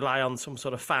have to rely on some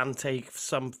sort of fan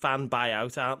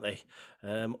buyout, aren't they?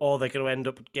 Or they're going to end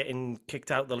up getting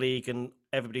kicked out of the league and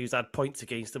everybody who's had points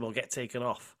against them will get taken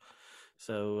off.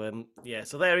 So,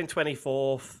 so they're in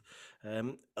 24th.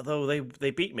 Although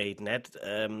they beat Maidenhead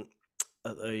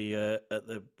at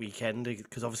the weekend,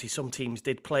 because obviously some teams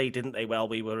did play, didn't they, while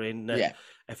we were in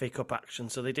FA Cup action.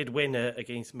 So they did win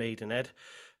against Maidenhead.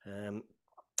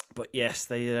 But yes,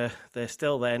 they're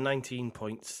still there, 19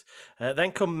 points.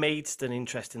 Then come Maidstone.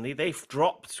 Interestingly, they've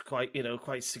dropped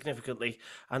quite significantly,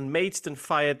 and Maidstone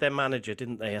fired their manager,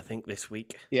 didn't they? I think this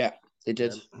week. Yeah, they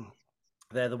did.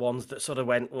 They're the ones that sort of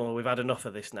went, well, we've had enough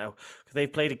of this now.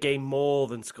 They've played a game more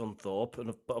than Scunthorpe,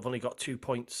 but have only got 2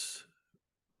 points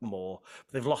more.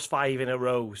 But they've lost 5 in a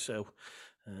row, so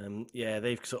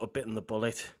they've sort of bitten the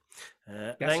bullet.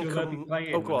 Then come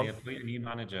playing when they appoint a new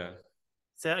manager.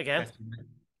 Say that again.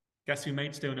 Guess who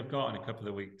Maidstone have got in a couple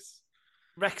of weeks?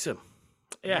 Wrexham.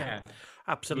 Yeah.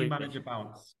 Absolutely. New manager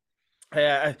bounce.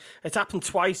 It's happened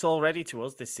twice already to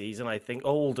us this season. I think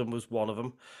Oldham was one of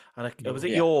them, and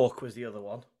York was the other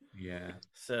one. Yeah.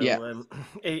 So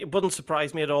it wouldn't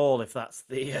surprise me at all if that's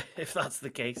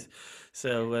the case.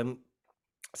 So and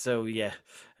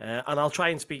I'll try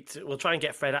and we'll try and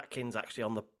get Fred Atkins actually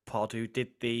on the pod, who did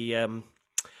the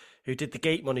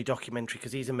Gate Money documentary,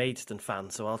 because he's a Maidstone fan.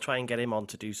 So I'll try and get him on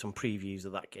to do some previews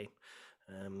of that game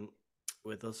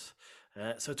with us.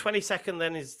 So 22nd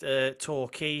then is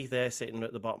Torquay. They're sitting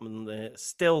at the bottom and they're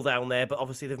still down there, but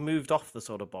obviously they've moved off the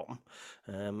sort of bottom.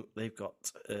 They've got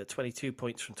 22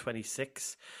 points from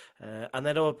 26. And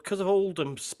then because of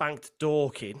Oldham spanked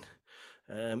Dorking,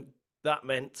 that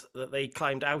meant that they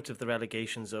climbed out of the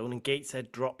relegation zone and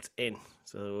Gateshead dropped in.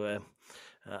 So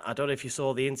I don't know if you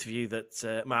saw the interview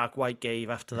that Mark White gave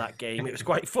after that game. It was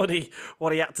quite funny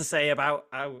what he had to say about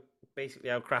how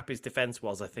crap his defence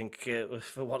was, I think,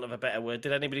 for want of a better word.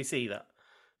 Did anybody see that?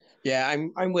 Yeah,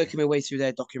 I'm working my way through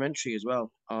their documentary as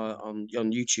well on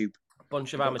YouTube.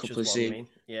 Bunch of amateurs, you mean?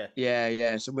 Yeah.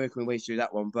 Yeah. So I'm working my way through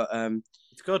that one, but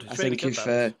it's good. It's really think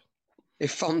good,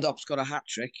 if Fondop's got a hat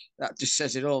trick, that just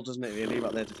says it all, doesn't it? Really,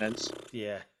 about their defence.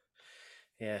 Yeah.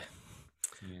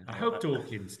 I hope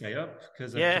Dorking stay up,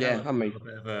 because I mean, a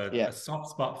bit of a soft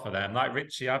spot for them. Like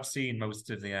Richie, I've seen most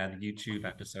of the YouTube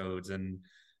episodes, and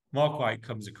Mark White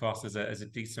comes across as a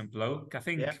decent bloke. I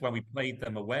think when we played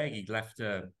them away, he left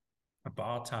a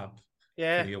bar tab for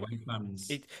the away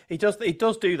fans. He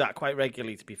does do that quite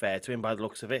regularly, to be fair to him, by the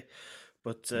looks of it.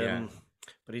 But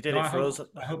he did it for us.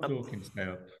 I hope Dorking stay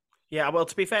up. Yeah, well,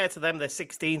 to be fair to them, they're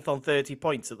 16th on 30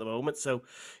 points at the moment. So,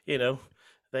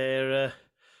 they're...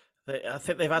 I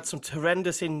think they've had some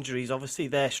horrendous injuries. Obviously,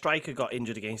 their striker got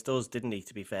injured against us, didn't he,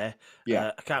 to be fair?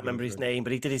 Yeah. I can't remember his name,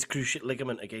 but he did his cruciate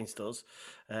ligament against us.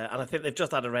 And I think they've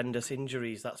just had horrendous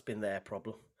injuries. That's been their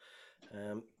problem.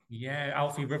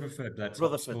 Alfie Rutherford.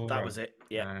 That was it.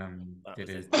 Yeah. Did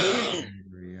his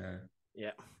injury,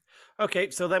 yeah.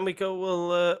 Okay, so then we go,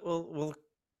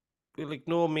 we'll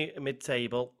ignore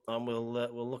mid-table and we'll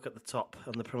look at the top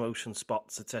and the promotion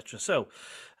spots, etc. So,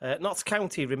 Notts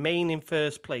County remain in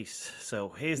first place. So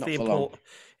here's the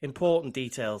important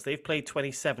details. They've played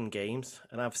 27 games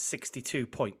and have 62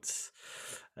 points.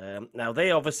 Now they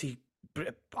obviously,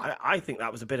 I think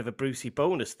that was a bit of a Brucey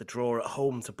bonus, the draw at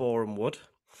home to Boreham Wood,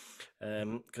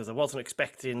 because I wasn't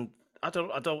expecting. I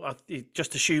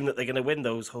just assume that they're going to win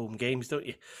those home games, don't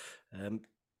you?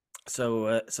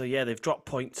 So they've dropped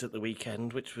points at the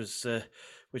weekend, which was a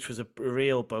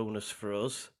real bonus for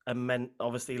us, and meant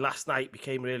obviously last night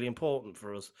became really important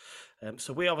for us.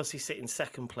 So we obviously sit in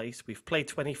second place. We've played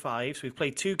 25, so we've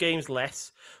played 2 games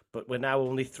less, but we're now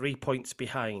only 3 points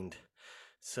behind.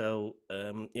 So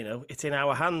it's in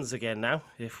our hands again now.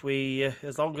 If we,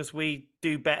 as long as we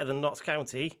do better than Notts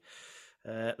County,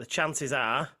 the chances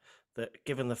are that,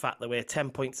 given the fact that we're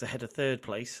 10 points ahead of third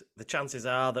place, the chances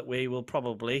are that we will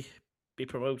probably be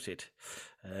promoted.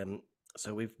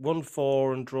 So we've won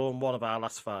 4 and drawn 1 of our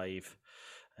last 5.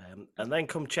 And then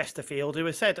come Chesterfield, who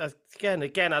I said,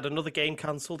 again had another game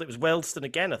cancelled. It was Wealdstone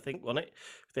again, I think, wasn't it?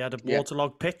 They had a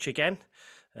waterlogged pitch again.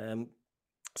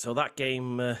 So that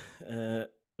game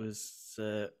was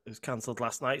cancelled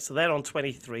last night. So they're on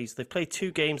 23. So they've played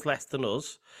 2 games less than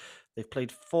us. They've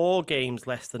played 4 games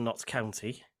less than Notts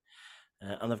County,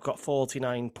 and they've got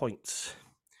 49 points.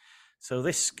 So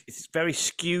this is very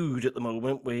skewed at the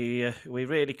moment. We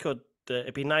really could.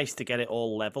 It'd be nice to get it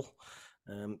all level.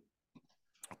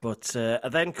 But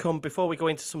then before we go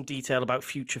into some detail about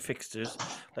future fixtures,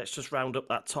 let's just round up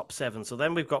that top 7. So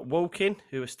then we've got Woking,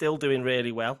 who are still doing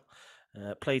really well.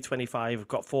 Played 25, have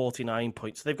got 49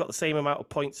 points. So they've got the same amount of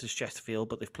points as Chesterfield,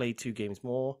 but they've played 2 games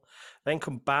more. Then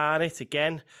come Barnet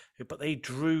again, but they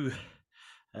drew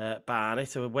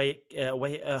Barnet away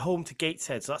home to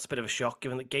Gateshead. So that's a bit of a shock,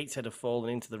 given that Gateshead have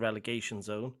fallen into the relegation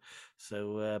zone.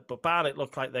 So, but Barnet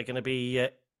look like they're going to be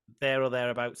there or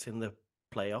thereabouts in the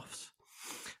playoffs.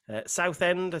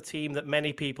 Southend, a team that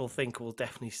many people think will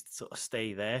definitely sort of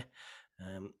stay there,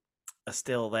 are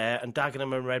still there, and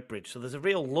Dagenham and Redbridge. So there's a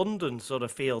real London sort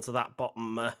of feel to that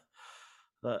bottom,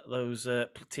 those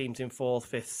teams in 4th,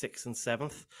 5th, 6th, and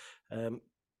 7th.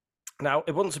 Now,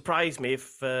 it wouldn't surprise me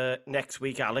if next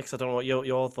week, Alex, I don't know what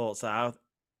your thoughts are,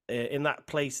 in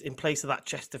place of that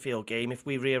Chesterfield game, if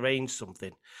we rearrange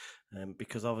something,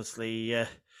 because obviously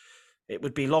it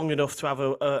would be long enough to have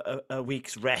a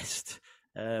week's rest.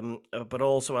 But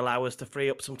also allow us to free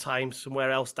up some time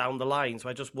somewhere else down the line. So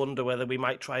I just wonder whether we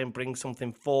might try and bring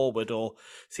something forward, or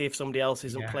see if somebody else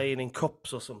isn't playing in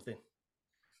cups or something.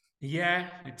 Yeah,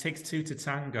 it takes 2 to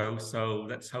tango. So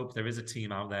let's hope there is a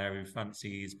team out there who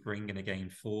fancies bringing a game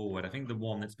forward. I think the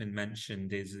one that's been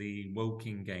mentioned is the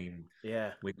Woking game,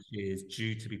 which is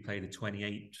due to be played the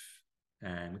 28th,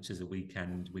 which is a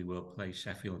weekend. We will play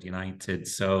Sheffield United.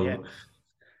 So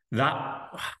that...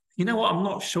 You know what? I'm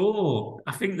not sure.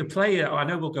 I think the player, I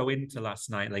know we'll go into last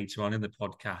night later on in the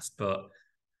podcast, but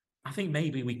I think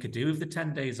maybe we could do with the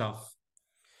 10 days off.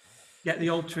 Get the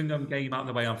Altrincham game out of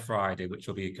the way on Friday, which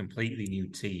will be a completely new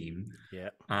team. Yeah.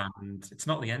 And it's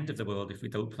not the end of the world if we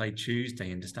don't play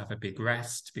Tuesday and just have a big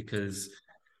rest, because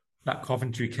that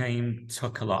Coventry game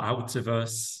took a lot out of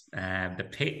us. The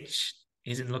pitch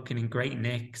isn't looking in great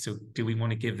nick. So do we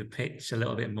want to give the pitch a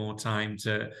little bit more time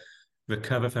to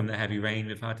recover from the heavy rain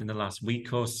we've had in the last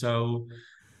week or so?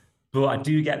 But I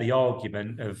do get the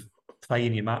argument of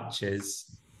playing your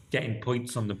matches, getting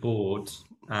points on the board,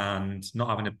 and not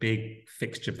having a big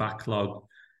fixture backlog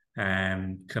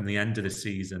come the end of the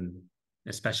season,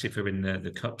 especially if we're in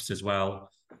the cups as well,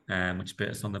 which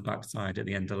bit us on the backside at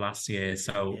the end of last year.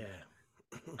 So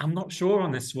I'm not sure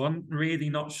on this one, really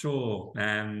not sure.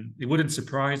 It wouldn't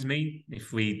surprise me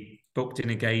if we booked in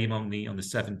a game on the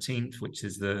 17th, which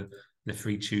is the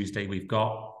free Tuesday we've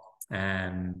got.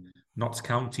 Notts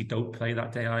County don't play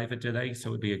that day either, do they? So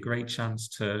it would be a great chance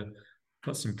to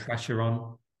put some pressure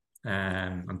on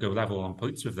and go level on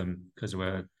points with them, because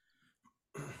we're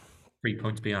 3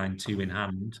 points behind, 2 in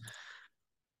hand.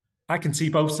 I can see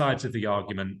both sides of the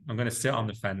argument. I'm going to sit on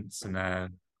the fence and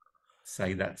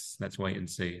say let's wait and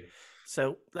see.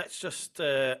 So let's just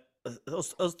us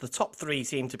the top 3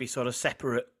 seem to be sort of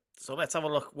separate. So let's have a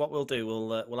look. What we'll do,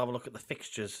 we'll have a look at the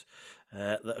fixtures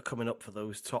that are coming up for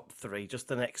those top 3, just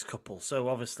the next couple. So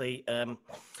obviously,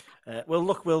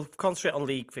 we'll concentrate on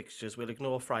league fixtures. We'll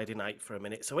ignore Friday night for a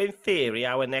minute. So in theory,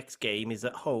 our next game is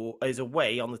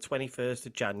away on the 21st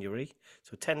of January.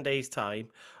 So 10 days time,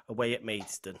 away at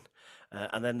Maidstone,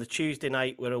 and then the Tuesday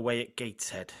night we're away at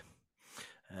Gateshead.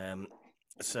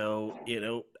 So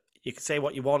you can say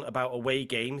what you want about away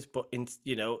games, but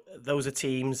those are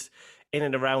teams in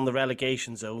and around the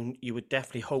relegation zone. You would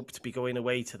definitely hope to be going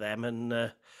away to them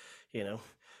and,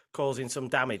 causing some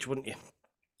damage, wouldn't you?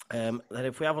 Then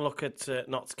if we have a look at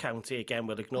Notts County, again,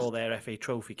 we'll ignore their FA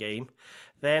Trophy game.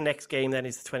 Their next game then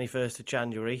is the 21st of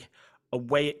January,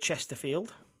 away at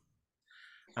Chesterfield.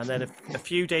 And then a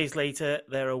few days later,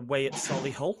 they're away at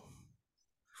Solihull.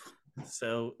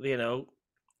 So,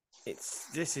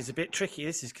 this is a bit tricky.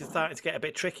 This is starting to get a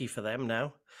bit tricky for them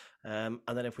now. And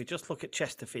then if we just look at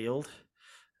Chesterfield,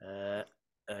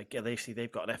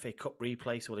 they've got an FA Cup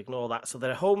replay, so we'll ignore that. So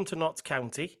they're home to Notts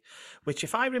County, which,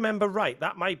 if I remember right,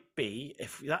 that might be,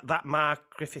 if that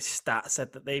Mark Griffiths stat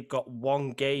said that they've got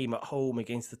 1 game at home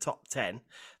against the top 10.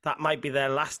 That might be their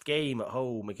last game at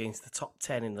home against the top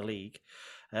 10 in the league.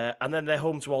 And then they're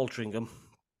home to Altrincham,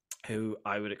 who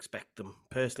I'd expect them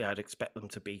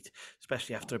to beat,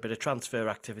 especially after a bit of transfer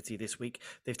activity this week.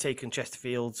 They've taken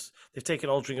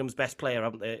Aldringham's best player,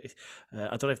 haven't they?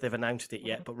 I don't know if they've announced it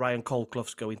yet, but Ryan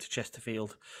Colclough's going to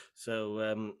Chesterfield.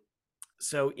 So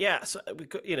we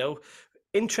got,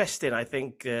 interesting. I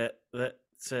think that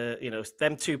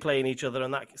them two playing each other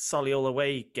on that Solihull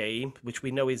away game, which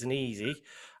we know isn't easy.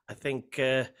 I think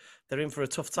they're in for a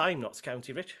tough time, Notts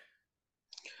County, Rich.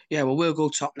 Yeah, well, we'll go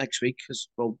top next week because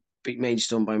we'll beat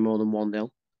Maidstone by more than 1-0,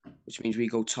 which means we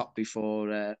go top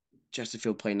before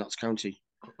Chesterfield play Notts County.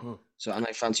 So, and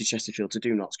I fancy Chesterfield to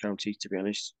do Notts County, to be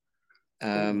honest.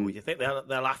 You think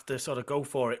they'll have to sort of go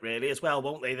for it really as well,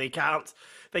 won't they? They can't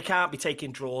be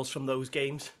taking draws from those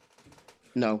games.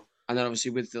 No, and then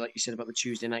obviously with like you said about the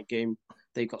Tuesday night game,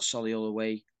 they've got Solihull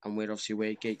away, and we're obviously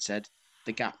away at Gateshead.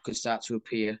 The gap could start to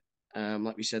appear,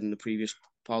 like we said in the previous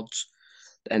pods.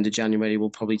 The end of January will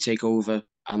probably take over,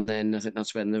 and then I think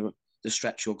that's when the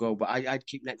stretch will go. But I'd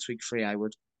keep next week free. I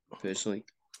would personally.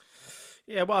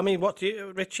 Yeah, well, I mean, Richie?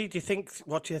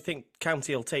 What do you think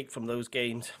County will take from those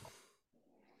games?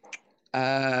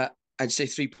 I'd say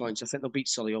 3 points. I think they'll beat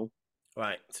Solihull.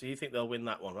 Right. So you think they'll win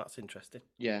that one? That's interesting.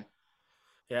 Yeah.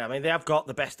 Yeah, I mean, they have got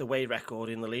the best away record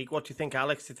in the league. What do you think,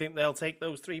 Alex? Do you think they'll take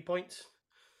those 3 points?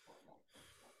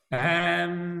 I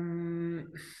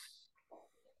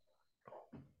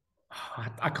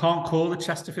can't call the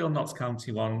Chesterfield Notts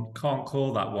County one. Can't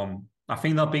call that one. I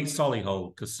think they'll beat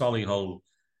Solihull because Solihull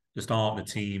just aren't the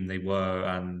team they were,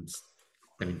 and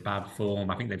they're in bad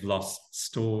form. I think they've lost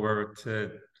Storer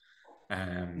to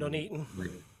Nuneaton.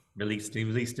 Released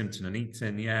him to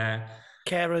Nuneaton. Yeah.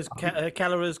 Keller's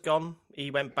gone. He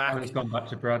went back. He's gone back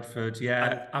to Bradford.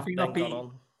 Yeah, I think they'll beat.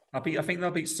 I think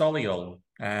they'll beat Solihull.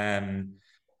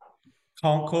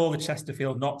 Can't call the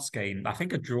Chesterfield Notts game. I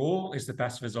think a draw is the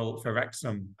best result for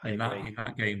Wrexham in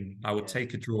that game. I would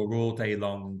take a draw all day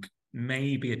long.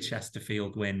 Maybe a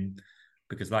Chesterfield win,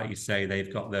 because, like you say,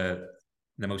 they've got the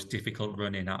most difficult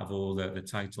run in out of all the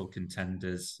title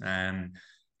contenders.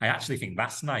 I actually think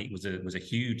last night was a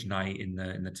huge night in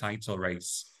the title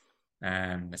race.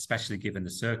 Especially given the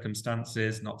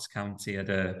circumstances. Notts County had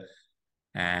a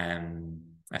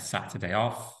Saturday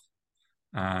off,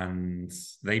 and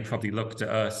they probably looked at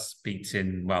us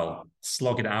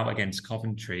slogging it out against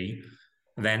Coventry,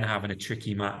 then having a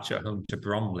tricky match at home to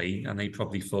Bromley, and they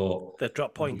probably thought they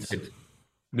dropped points.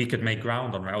 We could make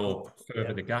ground on or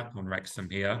further the gap on Wrexham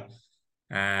here.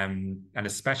 And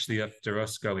especially after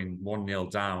us going 1-0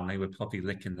 down, they were probably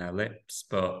licking their lips,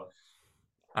 but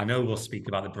I know we'll speak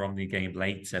about the Bromley game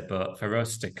later, but for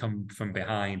us to come from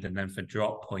behind and then for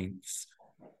drop points,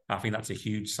 I think that's a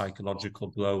huge psychological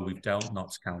blow we've dealt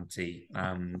Notts County.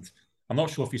 And I'm not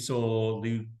sure if you saw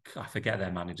Luke, I forget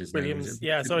their manager's Williams. name.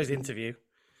 Yeah, I saw his interview.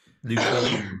 Luke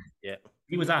Williams. Yeah.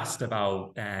 He was asked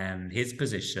about his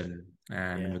position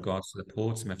in regards to the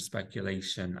Portsmouth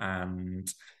speculation and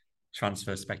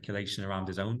transfer speculation around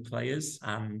his own players.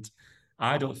 And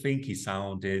I don't think he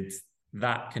sounded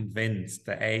that convinced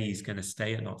that A, he's going to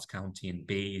stay at Notts County, and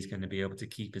B, he's going to be able to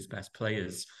keep his best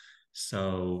players.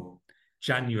 So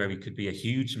January could be a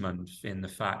huge month in the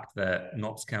fact that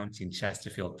Notts County and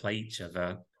Chesterfield play each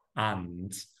other.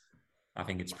 And I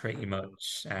think it's pretty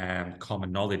much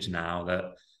common knowledge now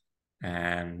that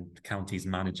the county's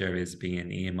manager is being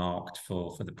earmarked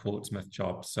for the Portsmouth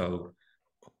job. So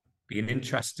be an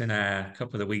interesting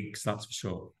couple of weeks, that's for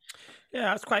sure.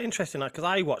 Yeah, it's quite interesting because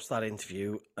I watched that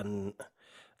interview and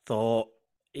thought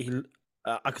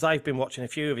because I've been watching a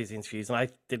few of his interviews and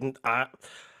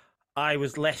I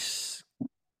was less.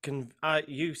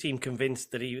 You seem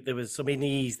convinced that there was some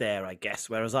unease there, I guess,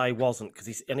 whereas I wasn't, because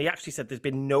he actually said there's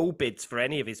been no bids for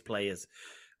any of his players,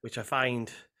 which I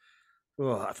find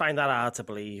that hard to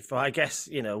believe. But I guess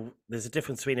there's a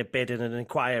difference between a bid and an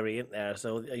inquiry, isn't there?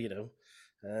 So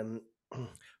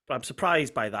but I'm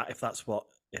surprised by that if that's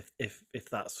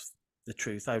the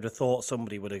truth. I would have thought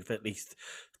somebody would have at least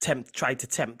tried to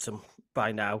tempt him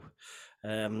by now.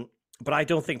 But I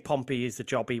don't think Pompey is the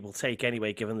job he will take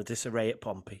anyway, given the disarray at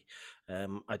Pompey.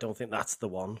 I don't think that's the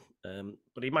one.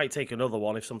 But he might take another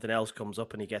one if something else comes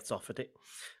up and he gets offered it.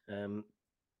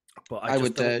 But I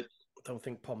don't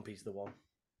think Pompey's the one.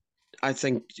 I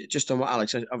think, just on what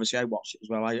Alex, obviously I watched it as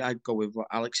well. I'd go with what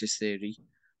Alex's theory.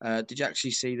 Did you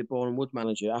actually see the Boreham Wood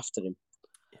manager after him?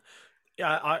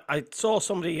 Yeah, I saw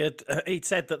somebody he'd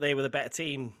said that they were the better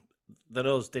team than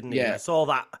us, didn't he? Yeah. I saw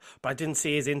that, but I didn't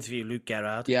see his interview, Luke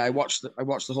Gerrard. Yeah, I watched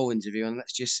the whole interview, and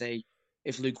let's just say,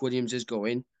 if Luke Williams is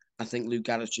going, I think Luke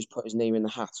Gerrard's just put his name in the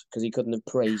hat because he couldn't have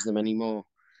praised them anymore,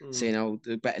 saying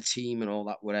the better team and all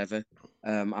that, whatever.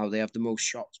 How they have the most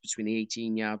shots between the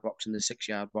 18-yard box and the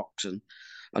 6-yard box, and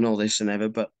all this and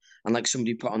ever. And like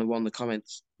somebody put on one of the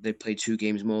comments, they played 2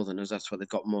 games more than us. That's why they've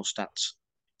got more stats.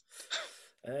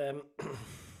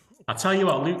 I'll tell you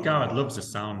what, Luke Garrett loves a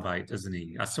soundbite, doesn't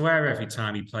he? I swear every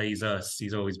time he plays us,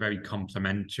 he's always very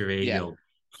complimentary. Yeah. He'll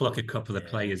pluck a couple of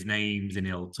players' names and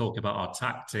he'll talk about our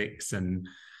tactics. And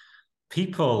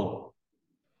people,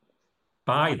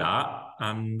 buy that.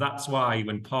 And that's why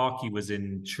when Parky was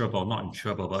in trouble, not in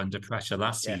trouble, but under pressure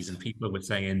last season, people were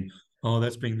saying, oh,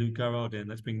 let's bring Luke Garrard in,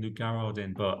 let's bring Luke Garrard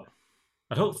in. But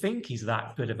I don't think he's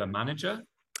that good of a manager.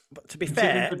 But to be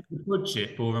Considering fair, the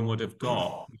budget Boreham would have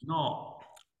got,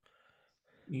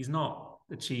 he's not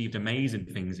achieved amazing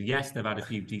things. Yes, they've had a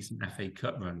few decent FA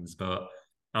Cup runs, but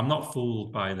I'm not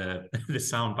fooled by the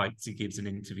sound bites he gives in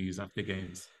interviews after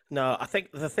games. No, I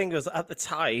think the thing was at the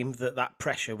time that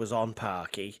pressure was on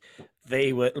Parky,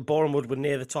 Boreham Wood were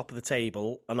near the top of the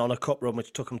table and on a cup run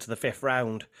which took them to the 5th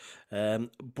round.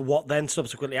 But what then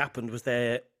subsequently happened was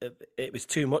it was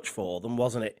too much for them,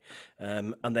 wasn't it?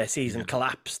 And their season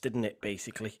collapsed, didn't it?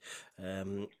 Basically.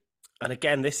 And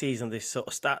again, this season,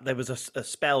 there was a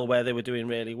spell where they were doing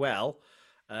really well,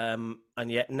 and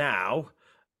yet now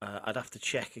I'd have to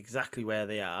check exactly where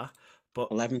they are. But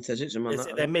 11th, is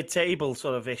it? They're mid-table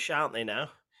sort of ish, aren't they now?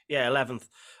 Yeah, 11th,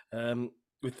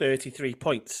 with 33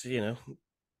 points.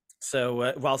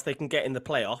 So whilst they can get in the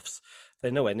playoffs, they're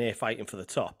nowhere near fighting for the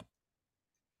top.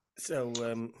 So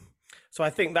I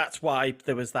think that's why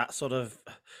there was that sort of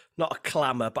not a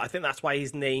clamour, but I think that's why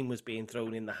his name was being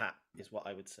thrown in the hat, is what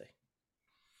I would say.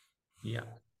 Yeah.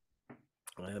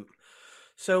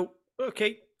 So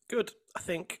okay, good. I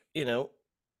think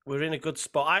we're in a good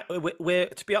spot. We're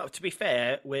to be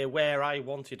fair, we're where I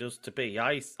wanted us to be.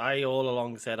 I all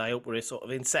along said I hope we're sort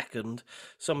of in second.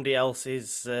 Somebody else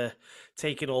is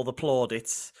taking all the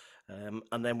plaudits,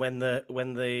 and then when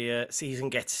the season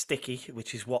gets sticky,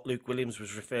 which is what Luke Williams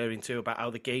was referring to about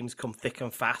how the games come thick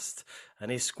and fast,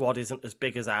 and his squad isn't as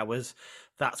big as ours.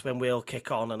 That's when we'll kick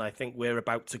on, and I think we're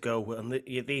about to go. And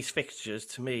these fixtures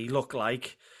to me look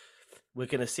like we're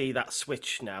going to see that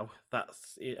switch now.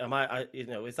 Is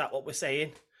that what we're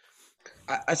saying?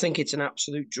 I think it's an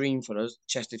absolute dream for us.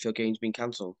 Chesterfield game's been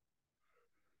cancelled.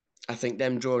 I think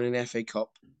them drawing in the FA Cup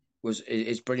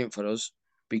is brilliant for us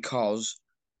because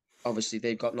obviously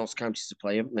they've got Notts County to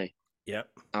play, haven't they? Yeah.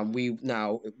 And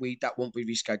that won't be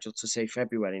rescheduled to say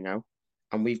February now,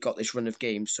 and we've got this run of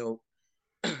games. So,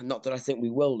 not that I think we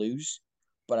will lose,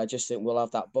 but I just think we'll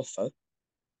have that buffer.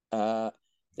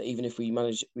 That even if we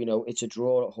manage, it's a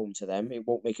draw at home to them, it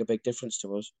won't make a big difference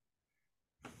to us.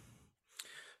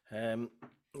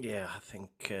 Yeah, I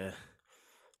think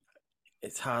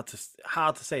it's hard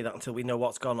to say that until we know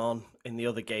what's gone on in the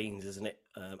other games, isn't it?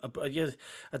 A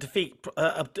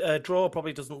draw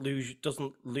probably doesn't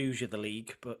lose you the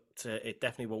league, but it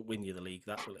definitely won't win you the league.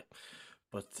 That will it.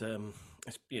 But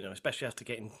especially after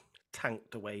getting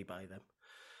tanked away by them.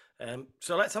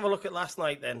 So let's have a look at last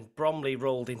night then. Bromley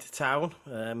rolled into town.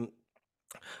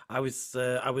 I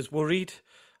was worried.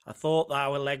 I thought that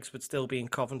our legs would still be in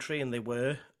Coventry, and they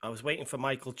were. I was waiting for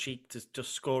Michael Cheek to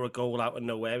just score a goal out of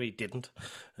nowhere. He didn't.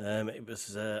 It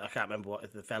was I can't remember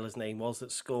what the fella's name was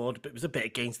that scored, but it was a bit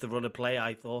against the run of play,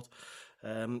 I thought.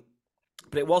 But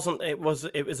it wasn't. It was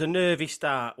a nervy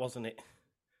start, wasn't it?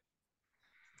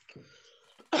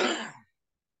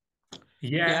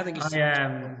 Yeah, I think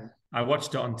I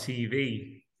watched it on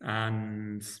TV,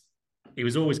 and it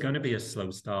was always going to be a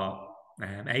slow start.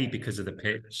 A, because of the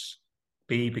pitch.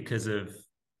 B, because of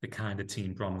the kind of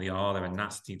team Bromley are. They're a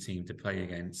nasty team to play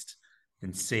against.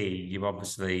 And C, you're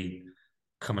obviously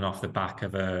coming off the back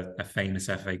of a famous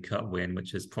FA Cup win,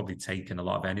 which has probably taken a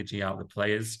lot of energy out of the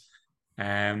players.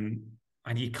 And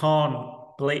you can't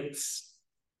blitz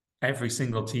every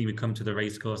single team who come to the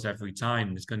racecourse every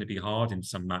time. It's going to be hard in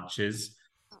some matches.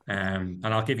 And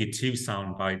I'll give you 2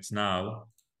 sound bites now.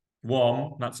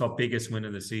 1, that's our biggest win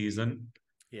of the season.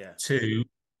 Yeah. 2,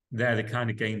 they're the kind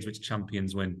of games which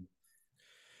champions win.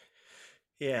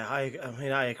 Yeah,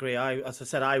 I agree. As I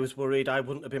said, I was worried. I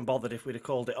wouldn't have been bothered if we'd have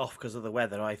called it off because of the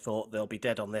weather. I thought they'll be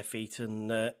dead on their feet, and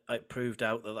it proved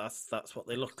out that that's what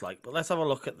they looked like. But let's have a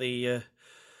look at the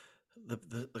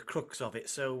crux of it.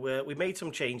 So we made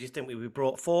some changes, didn't we? We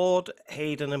brought Ford,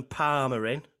 Hayden, and Palmer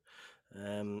in.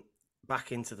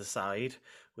 Back into the side,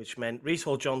 which meant Reece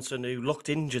Hall-Johnson, who looked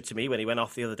injured to me when he went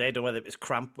off the other day. I don't know whether it was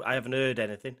cramp. I haven't heard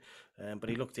anything, but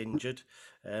he looked injured.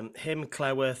 Him,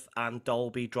 Cleworth, and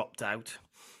Dolby dropped out.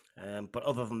 But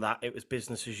other than that, it was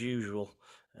business as usual.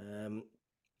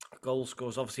 Goal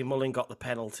scores, obviously, Mullin got the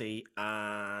penalty,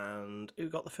 and who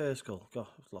got the first goal? God,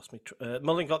 I've lost me.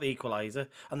 Mullin got the equaliser,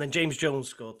 and then James Jones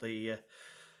scored the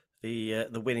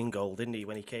winning goal, didn't he,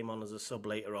 when he came on as a sub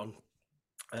later on?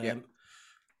 Yeah.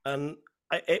 And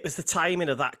it was the timing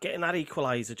of that, getting that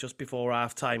equaliser just before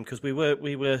half time, because we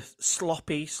were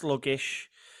sloppy,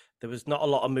 sluggish. There was not a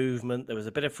lot of movement. There was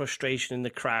a bit of frustration in the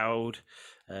crowd,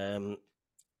 and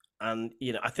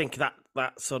I think that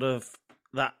sort of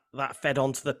that fed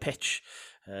onto the pitch,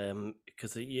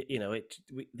 because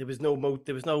there was no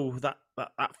that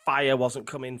fire wasn't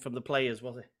coming from the players,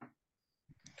 was it?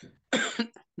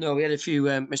 No, we had a few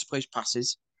misplaced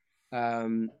passes,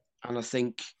 and I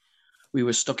think we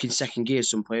were stuck in second gear.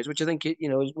 Some players, which I think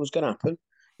was going to happen.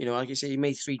 Like I say, he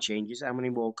made 3 changes. How many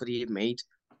more could he have made?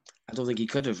 I don't think he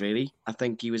could have really. I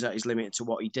think he was at his limit to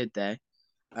what he did there.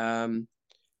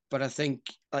 But I think,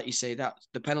 like you say, that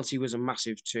the penalty was a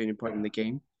massive turning point in the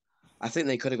game. I think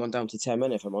they could have gone down to 10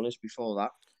 men, if I'm honest, before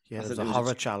that. Yeah, there was a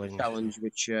horror challenge.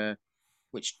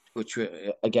 Which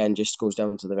again just goes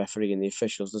down to the referee and the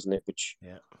officials, doesn't it?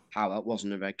 How that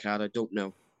wasn't a red card, I don't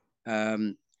know.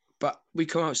 But we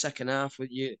come out second half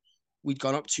we'd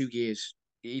gone up 2 gears.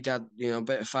 He'd had a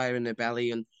bit of fire in the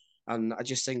belly, and I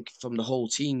just think from the whole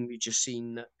team, we just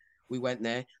seen that we went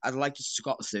there. I'd like to have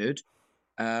got a third,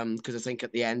 because I think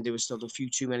at the end there was still a few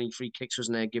too many free kicks,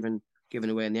 wasn't there, given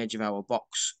away on the edge of our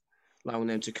box, allowing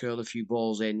them to curl a few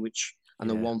balls in, and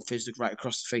then one fizzed right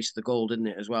across the face of the goal, didn't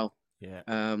it, as well?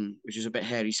 Yeah. Which is a bit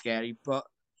hairy, scary, but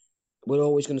we're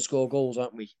always going to score goals,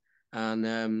 aren't we?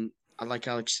 And like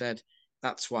Alex said,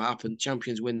 that's what happened.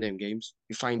 Champions win them games.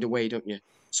 You find a way, don't you?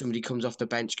 Somebody comes off the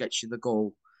bench, gets you the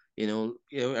goal.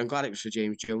 I'm glad it was for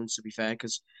James Jones, to be fair,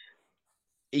 because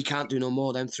he can't do no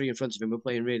more. Them 3 in front of him are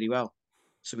playing really well,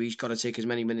 so he's got to take as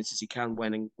many minutes as he can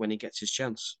when he gets his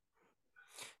chance.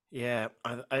 Yeah,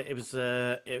 it was.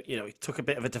 It took a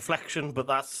bit of a deflection, but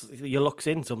that's your luck's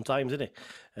in sometimes, isn't it?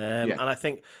 And I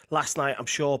think last night, I'm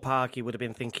sure Parky would have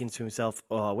been thinking to himself,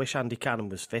 "Oh, I wish Andy Cannon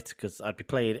was fit, because I'd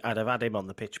have had him on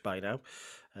the pitch by now."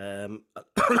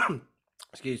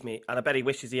 Excuse me, and I bet he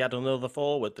wishes he had another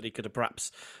forward that he could have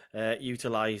perhaps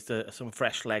utilised some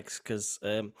fresh legs. Because,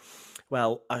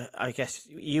 I guess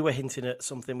you were hinting at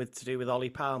something to do with Ollie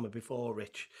Palmer before,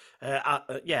 Rich.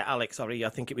 Alex, sorry, I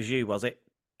think it was you, was it?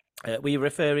 Were you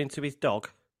referring to his dog?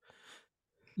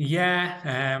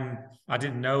 Yeah, I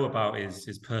didn't know about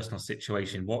his personal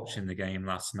situation watching the game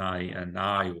last night, and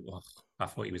I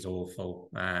thought he was awful,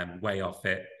 way off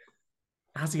it,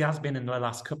 as he has been in the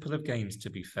last couple of games, to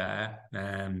be fair.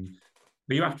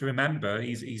 But you have to remember,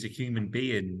 he's a human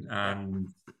being, and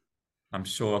I'm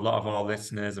sure a lot of our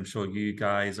listeners, I'm sure you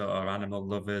guys are animal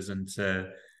lovers, and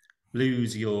to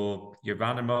lose your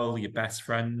animal, your best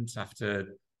friend,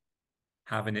 after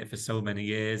having it for so many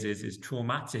years is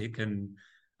traumatic. And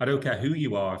I don't care who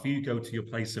you are, if you go to your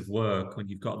place of work when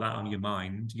you've got that on your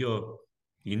mind, you're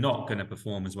not going to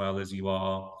perform as well as you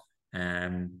are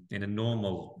in a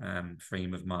normal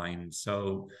frame of mind.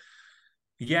 So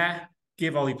yeah,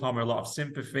 give Ollie Palmer a lot of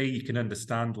sympathy. You can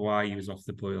understand why he was off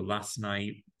the boil last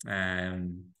night.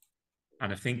 And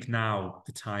I think now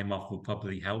the time off will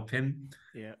probably help him.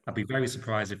 Yeah, I'd be very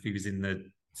surprised if he was in the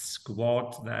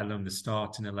squad, let alone the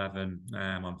starting 11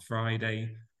 on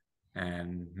Friday.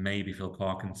 And maybe Phil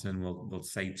Parkinson will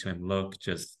say to him, "Look,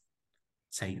 just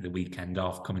take the weekend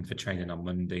off, come in for training on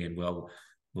Monday, and we'll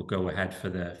go ahead for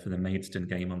the Maidstone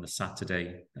game on the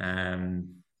Saturday."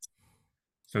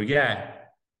 So yeah,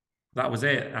 that was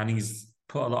it. And he's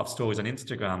put a lot of stories on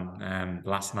Instagram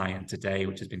last night and today,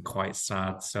 which has been quite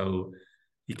sad. So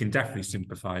you can definitely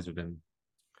sympathise with him.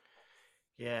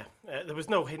 Yeah, there was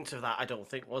no hint of that, I don't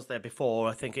think, was there, before?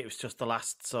 I think it was just the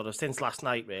last since last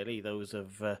night, really. Those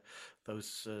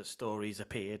stories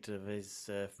appeared of his.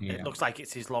 It looks like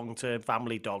it's his long-term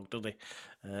family dog, doesn't it?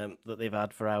 That they've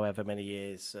had for however many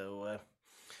years. So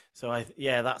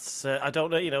that's. I don't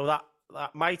know.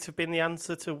 That might have been the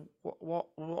answer to what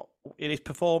in his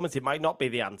performance. It might not be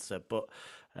the answer, but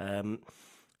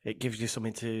it gives you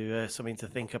something to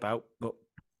think about. But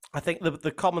I think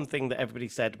the common thing that everybody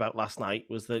said about last night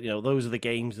was that, those are the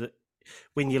games that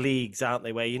win your leagues, aren't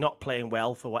they? Where you're not playing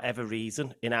well for whatever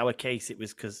reason. In our case, it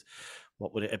was because,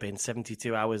 what would it have been,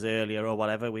 72 hours earlier or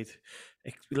whatever? We'd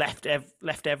left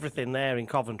everything there in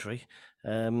Coventry.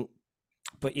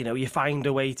 But, you find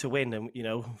a way to win and,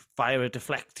 fire a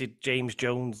deflected James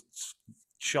Jones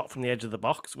shot from the edge of the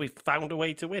box. We found a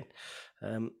way to win.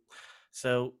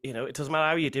 So, it doesn't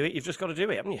matter how you do it. You've just got to do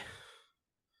it, haven't you?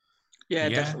 Yeah,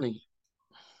 definitely.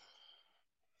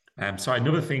 So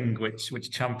another thing which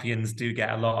champions do get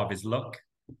a lot of is luck.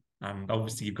 And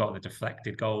obviously you've got the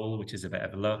deflected goal, which is a bit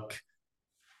of luck.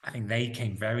 I think they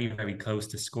came very, very close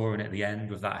to scoring at the end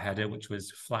with that header, which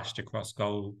was flashed across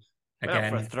goal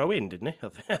again. Well, for a throw-in, didn't it?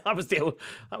 That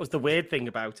was the weird thing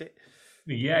about it.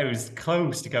 Yeah, it was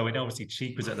close to going. Obviously,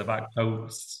 Cheek was at the back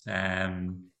post.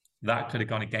 That could have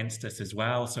gone against us as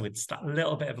well. So it's that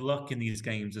little bit of luck in these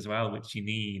games as well, which you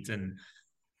need. And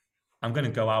I'm going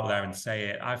to go out there and say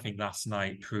it. I think last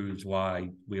night proved why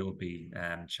we'll be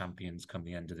champions come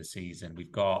the end of the season.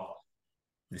 We've got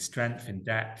the strength and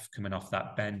depth coming off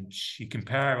that bench. You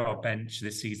compare our bench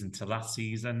this season to last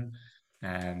season.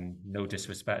 No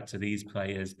disrespect to these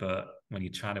players, but when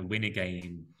you're trying to win a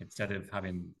game, instead of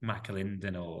having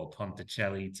McAlinden or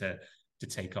Ponticelli to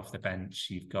take off the bench,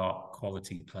 you've got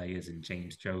quality players in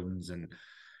James Jones and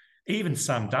even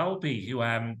Sam Dalby, who,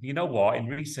 you know what, in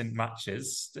recent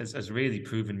matches has really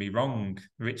proven me wrong.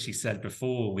 Richie said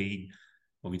before we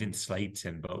didn't slate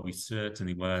him, but we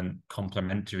certainly weren't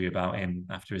complimentary about him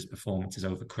after his performances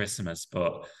over Christmas.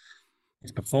 But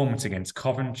his performance against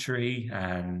Coventry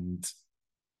and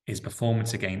his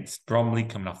performance against Bromley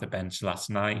coming off the bench last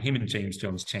night, him and James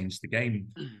Jones changed the game.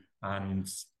 And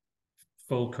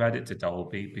full credit to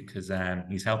Dalby because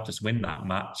he's helped us win that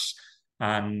match.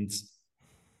 And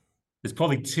there's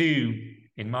probably two,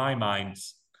 in my mind,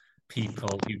 people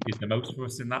who did the most for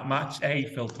us in that match.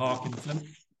 Phil Parkinson.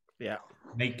 Yeah.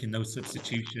 Making those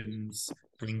substitutions,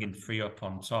 bringing Free up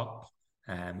on top,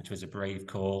 which was a brave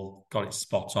call, got it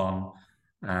spot on.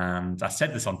 And I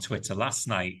said this on Twitter last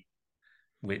night,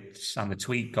 and the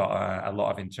tweet got a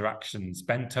lot of interactions.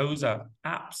 Ben Tozer,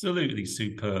 absolutely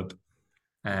superb.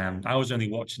 I was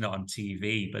only watching it on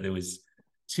TV, but there was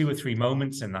 2 or 3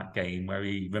 moments in that game where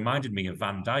he reminded me of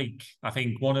Van Dijk. I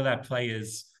think one of their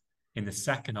players in the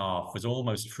second half was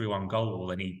almost through on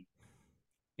goal, and he,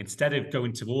 instead of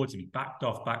going towards him, he backed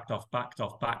off.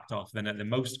 Then at the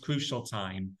most crucial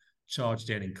time, charged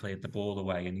in and cleared the ball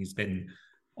away. And he's been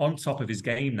on top of his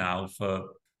game now for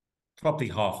probably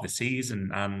half the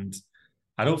season. And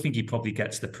I don't think he probably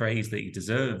gets the praise that he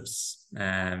deserves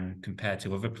compared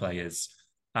to other players.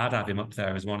 I'd have him up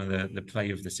there as one of the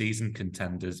player of the season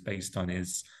contenders based on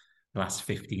his last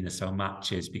 15 or so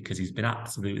matches, because he's been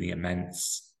absolutely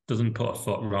immense. Doesn't put a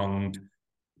foot wrong.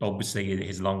 Obviously,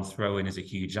 his long throw-in is a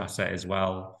huge asset as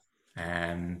well.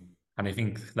 And I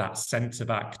think that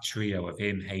centre-back trio of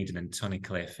him, Hayden and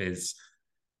Tunnicliffe is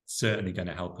certainly going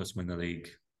to help us win the league.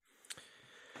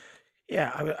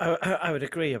 Yeah, I would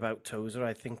agree about Tozer.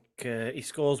 I think he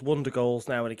scores wonder goals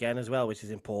now and again as well, which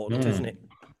is important, isn't it?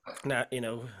 Now, you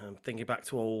know, I'm thinking back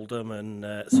to Oldham,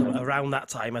 and so around that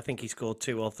time, I think he scored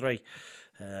 2 or 3.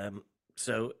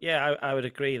 So yeah, I would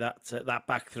agree that that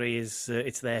back three is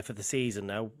it's there for the season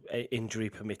now, injury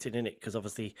permitted, in it, because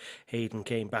obviously Hayden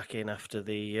came back in after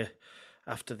the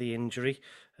injury,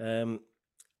 and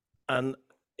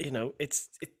you know it's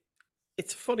a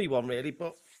funny one really,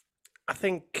 but I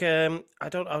think I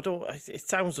don't. It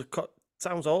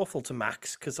sounds awful to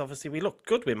Max, because obviously we looked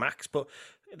good with Max, but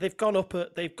they've gone up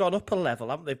a level,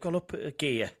 haven't they? They've gone up a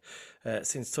gear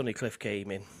since Tunnicliffe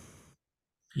came in.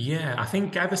 Yeah, I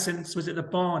think ever since, was it the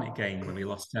Barnet game when we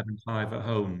lost 7-5 at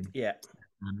home? Yeah.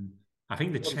 I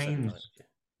think the change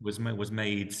was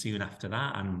made soon after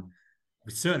that, and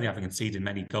we certainly haven't conceded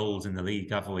many goals in the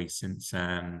league, have we, since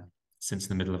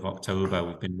the middle of October.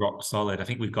 We've been rock solid. I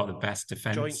think we've got the best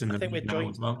defence in the league now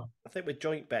as well. I think we're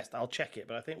joint best. I'll check it,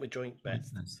 but I think we're joint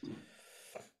best.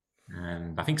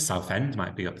 I think Southend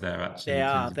might be up there, actually. They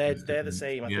are. They're the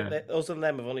same. I think us and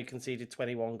them have only conceded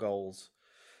 21 goals.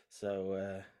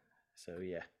 So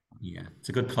yeah. Yeah, it's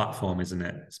a good platform, isn't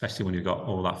it? Especially when you've got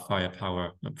all that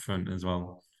firepower up front as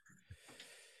well.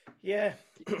 Yeah.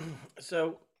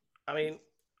 So, I mean,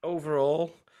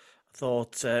 overall,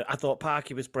 I thought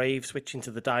Parky was brave, switching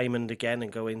to the diamond again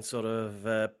and going sort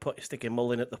of sticking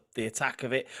Mullin at the attack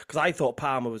of it, because I thought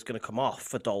Palmer was going to come off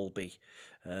for Dalby.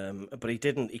 But he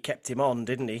didn't. He kept him on,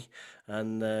 didn't he?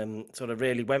 And sort of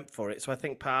really went for it. So I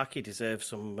think Parky deserves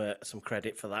some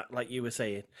credit for that, like you were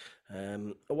saying.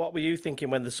 What were you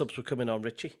thinking when the subs were coming on,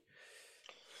 Richie?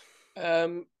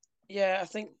 Yeah, I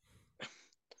think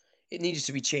it needed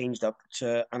to be changed up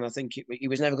and I think he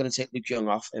was never going to take Luke Young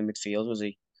off in midfield, was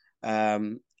he?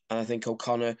 And I think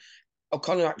O'Connor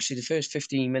actually, the first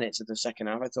 15 minutes of the second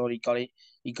half, I thought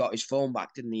he got his form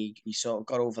back, didn't he? He sort of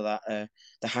got over that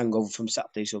the hangover from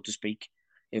Saturday, so to speak,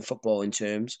 in footballing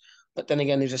terms. But then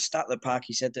again, there's a stat that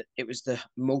Parky said that it was the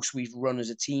most we've run as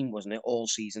a team, wasn't it, all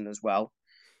season as well,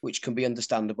 which can be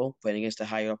understandable playing against a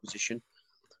higher opposition.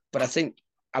 But I think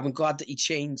I'm glad that he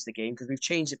changed the game, because we've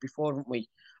changed it before, haven't we?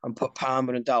 And put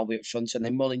Palmer and Dalby up front, and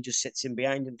then Mullin just sits in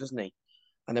behind him, doesn't he?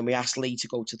 And then we asked Lee to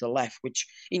go to the left, which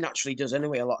he naturally does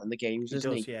anyway a lot in the games,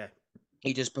 doesn't he? Yeah.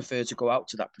 He does prefer to go out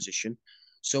to that position.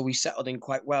 So we settled in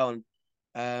quite well.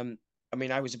 And I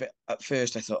mean, I was a bit, at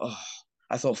first, I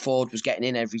thought Ford was getting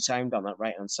in every time down that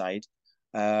right-hand side.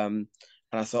 And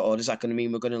I thought, is that going to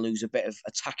mean we're going to lose a bit of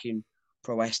attacking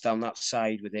prowess down that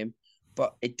side with him?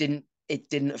 But it didn't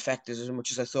affect us as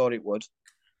much as I thought it would.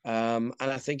 And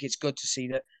I think it's good to see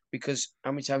that, because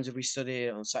how many times have we stood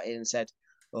here on Saturday and said,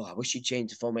 I wish he'd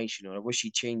changed the formation, or I wish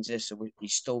he'd changed this, or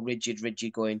he's still rigid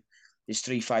going, his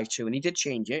 3-5-2, and he did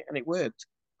change it, and it worked.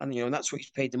 And and that's what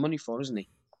he's paid the money for, isn't he?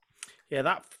 Yeah,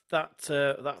 that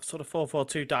sort of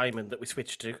 4-4-2 diamond that we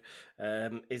switched to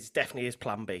is definitely his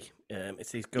plan B.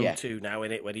 It's his go-to now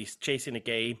in it when he's chasing a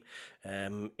game.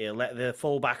 He'll let the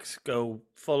fullbacks go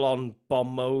full on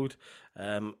bomb mode,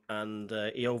 and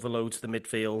he overloads the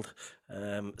midfield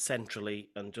centrally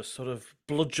and just sort of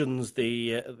bludgeons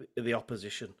the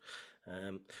opposition.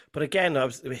 But again,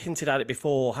 we hinted at it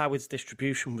before. Howard's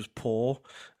distribution was poor.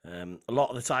 A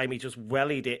lot of the time, he just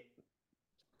wellied it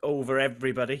over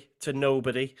everybody to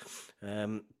nobody.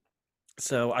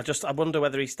 So I wonder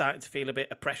whether he's starting to feel a bit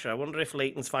of pressure. I wonder if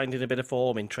Leighton's finding a bit of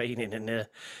form in training and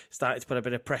starting to put a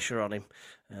bit of pressure on him.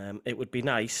 It would be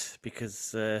nice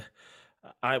because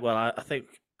I think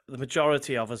the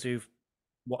majority of us who've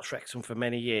watched Wrexham for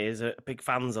many years are big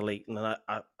fans of Leighton, and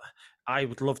I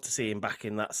would love to see him back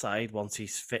in that side once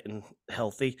he's fit and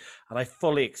healthy. And I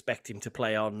fully expect him to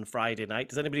play on Friday night.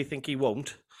 Does anybody think he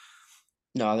won't?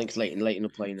 No, I think Leighton will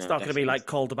play now. It's not going to be like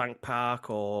Calderbank Park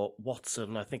or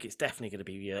Watson. I think it's definitely going to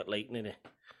be Leighton, isn't it?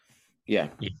 Yeah.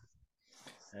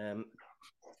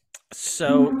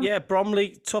 So yeah,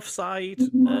 Bromley, tough side.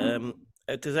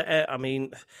 I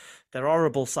mean, they're a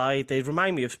horrible side. They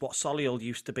remind me of what Solihull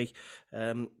used to be.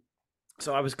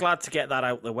 So I was glad to get that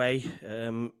out of the way.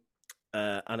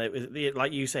 And it was,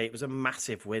 like you say, it was a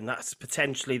massive win. That's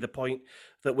potentially the point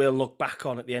that we'll look back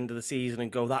on at the end of the season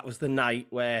and go, that was the night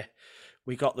where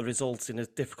we got the results in a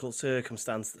difficult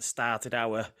circumstance that started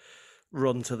our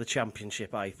run to the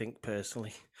Championship, I think,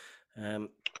 personally.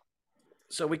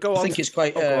 So we go on. I think it's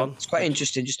quite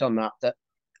interesting just on that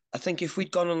I think if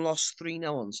we'd gone and lost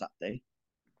 3-0 on Saturday,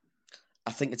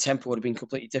 I think the tempo would have been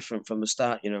completely different from the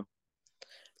start,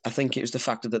 I think it was the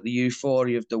fact that the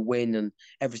euphoria of the win and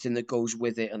everything that goes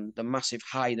with it and the massive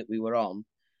high that we were on.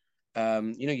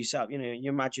 Yourself, you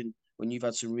imagine when you've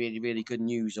had some really, really good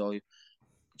news or,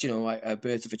 like a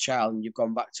birth of a child and you've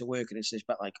gone back to work and it's just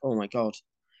like, oh my God,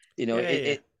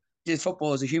 the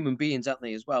footballers are human beings, aren't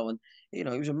they, as well? And, it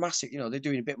was a massive, they're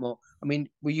doing a bit more. I mean,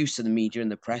 we're used to the media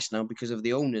and the press now because of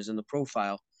the owners and the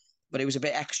profile, but it was a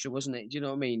bit extra, wasn't it? Do you know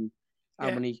what I mean? How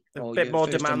many? A bit more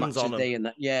demands on them. And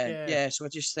that. Yeah. So I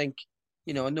just think,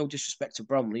 and no disrespect to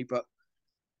Bromley, but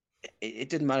it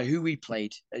didn't matter who we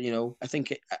played. I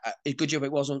think a good job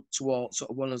it wasn't towards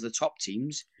sort of one of the top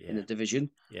teams in the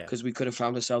division because we could have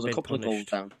found ourselves a couple of goals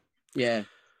down. Yeah.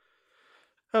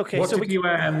 Okay. What did you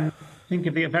think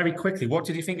of very quickly? What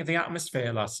did you think of the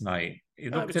atmosphere last night?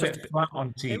 It looked a bit flat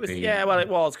on TV. It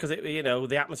was because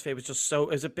the atmosphere was just so.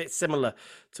 It was a bit similar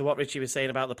to what Richie was saying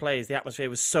about the players. The atmosphere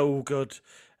was so good.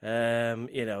 At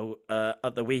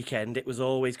the weekend, it was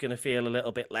always going to feel a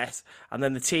little bit less. And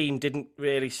then the team didn't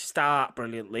really start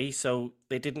brilliantly, so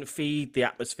they didn't feed the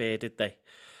atmosphere, did they?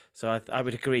 So I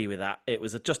would agree with that. It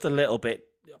was just a little bit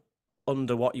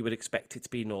under what you would expect it to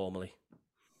be normally.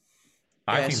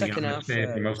 I think the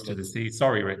atmosphere for most of the season.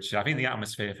 Sorry, Rich. I think the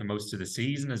atmosphere for most of the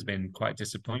season has been quite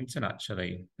disappointing,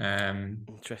 actually.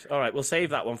 Interesting. All right, we'll save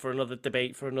that one for another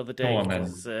debate for another day.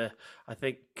 Because I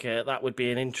think that would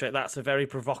be an interest. That's a very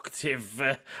provocative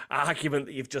argument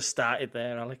that you've just started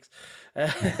there, Alex.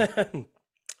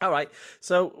 All right,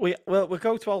 so we'll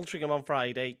go to Altrincham on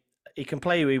Friday. He can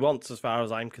play who he wants, as far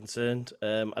as I'm concerned.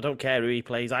 I don't care who he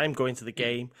plays. I'm going to the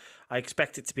game. I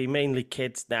expect it to be mainly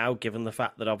kids now, given the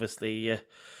fact that obviously,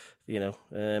 he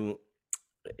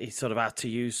sort of had to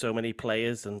use so many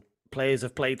players, and players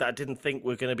have played that I didn't think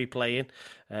were going to be playing.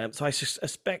 So I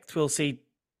suspect we'll see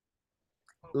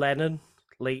Lennon,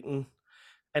 Leighton.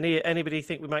 Anybody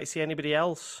think we might see anybody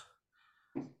else?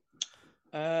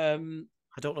 I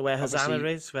don't know where Hosanna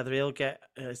is, whether he'll get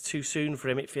too soon for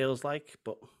him, it feels like,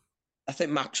 but I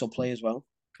think Max will play as well.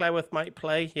 Cleworth might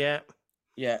play, yeah.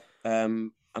 Yeah.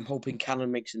 I'm hoping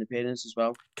Cannon makes an appearance as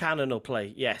well. Cannon will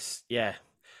play, yes, yeah.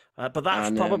 But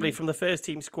that's probably from the first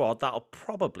team squad. That'll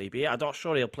probably be it. I'm not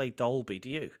sure he'll play Dolby, do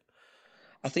you?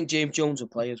 I think James Jones will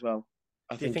play as well.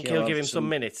 Do you think he'll give him some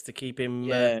minutes to keep him?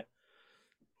 Yeah.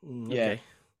 Okay.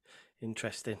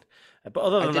 Interesting. But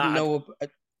other than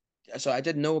I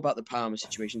didn't know about the Palmer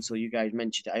situation until you guys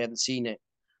mentioned it. I hadn't seen it.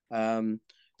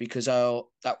 Because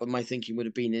my thinking would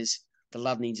have been is the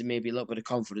lad needs maybe a little bit of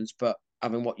confidence, but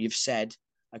having what you've said,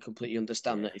 I completely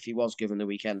understand that if he was given the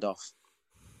weekend off.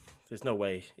 There's no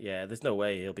way. Yeah, there's no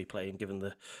way he'll be playing given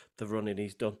the running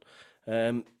he's done.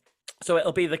 So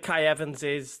it'll be the Kai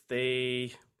Evanses,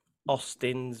 the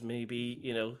Austins,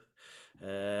 maybe,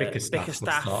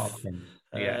 Bickerstaff.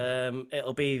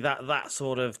 It'll be that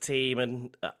sort of team,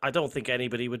 and I don't think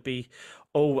anybody would be.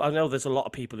 I know there's a lot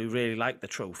of people who really like the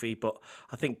trophy, but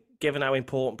I think given how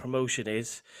important promotion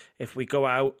is, if we go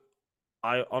out,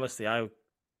 I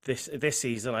this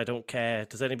season. I don't care.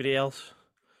 Does anybody else?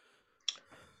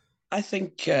 I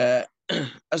think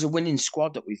as a winning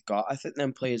squad that we've got, I think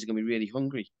them players are going to be really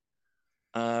hungry.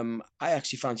 I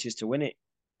actually fancy us to win it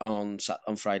on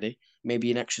Friday,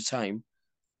 maybe in extra time.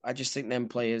 I just think them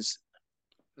players,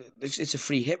 it's a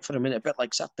free hit for them, a bit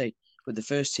like Saturday with the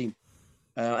first team.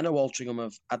 I know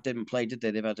Altrincham didn't play, did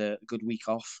they? They've had a good week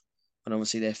off, and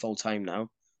obviously they're full time now.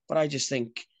 But I just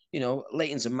think,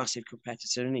 Leighton's a massive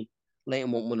competitor, isn't he?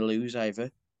 Leighton won't want to lose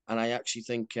either, and I actually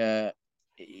think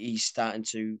he's starting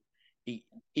to.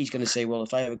 He's going to say, well,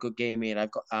 if I have a good game here,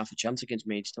 I've got half a chance against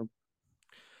Maidstone.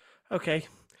 Okay.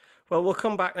 Well, we'll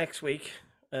come back next week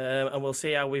and we'll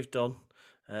see how we've done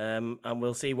and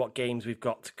we'll see what games we've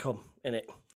got to come in it.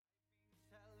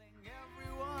 Telling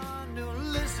everyone to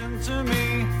listen to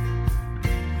me.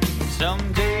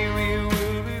 Someday we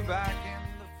will be back in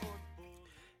the football.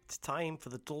 It's time for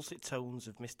the dulcet tones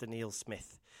of Mr. Neil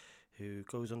Smith, who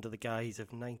goes under the guise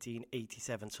of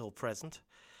 1987 till present,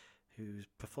 who's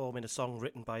performing a song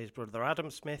written by his brother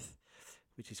Adam Smith,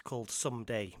 which is called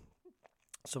Someday.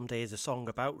 Someday is a song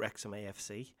about Wrexham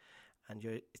AFC, and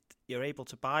you're able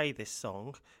to buy this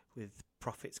song with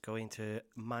profits going to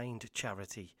Mind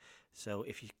Charity. So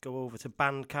if you go over to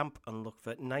Bandcamp and look for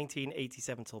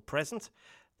 1987 till present,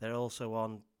 they're also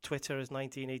on Twitter as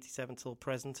 1987 till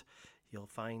present. You'll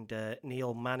find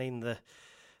Neil manning the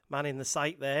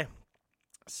site there.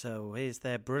 So here's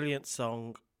their brilliant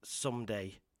song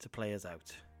Someday to play us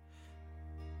out.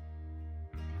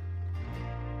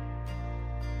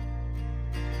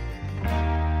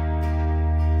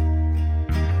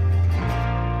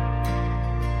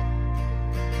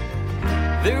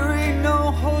 There ain't no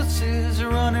horses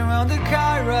running around the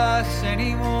Kairos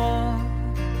anymore.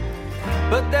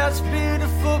 But that's been a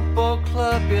football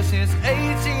club here since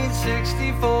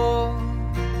 1864.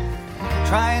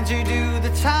 Trying to do the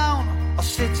town or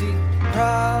city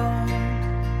proud.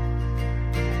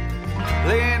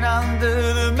 Laying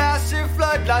under the massive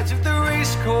floodlights of the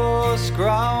racecourse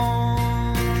ground.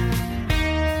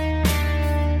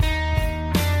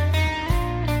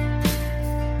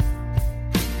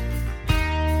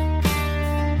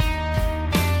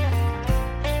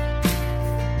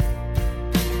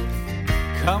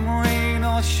 Come rain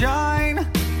or shine,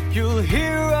 you'll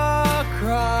hear our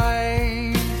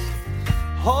cries.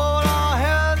 Hold our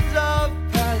hands up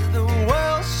as the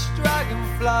Welsh dragon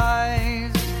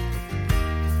flies.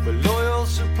 We're loyal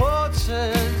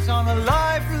supporters on a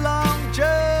lifelong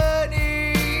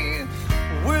journey.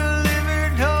 We'll live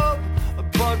in hope,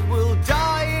 but we'll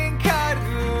die in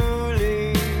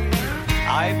Kalgoorlie.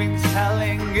 I've been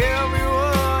telling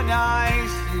everyone I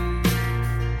see.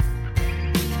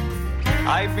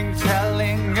 I've been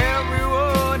telling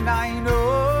everyone I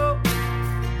know.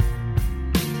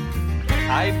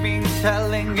 I've been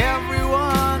telling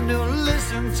everyone to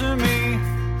listen to me.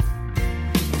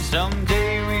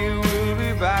 Someday we will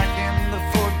be back in the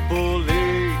Football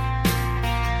League.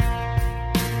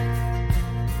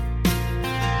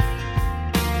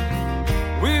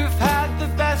 We've had the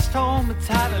best home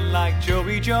talent like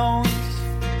Joey Jones,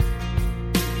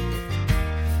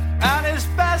 and his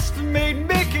best mate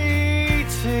Mickey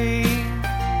T.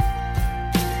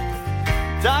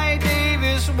 Di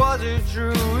Davis was a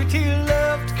druid, he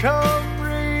loved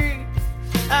Cymru,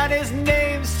 and his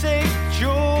namesake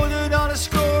Jordan on a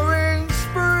scoring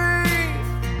spree.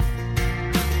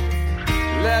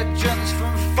 Legends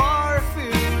from far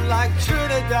afield like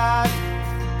Trinidad.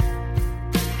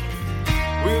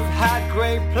 We've had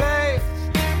great players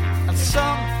and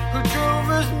some who drove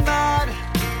us mad.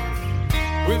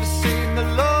 We've seen the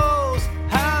lows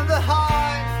and the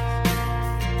highs,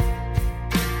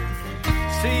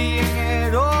 seeing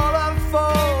it all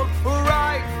unfold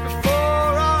right before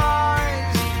our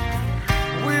eyes.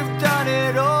 We've done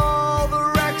it all the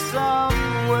Wrexham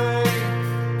way.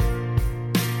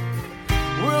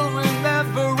 We'll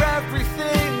remember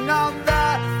everything on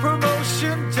that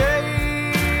promotion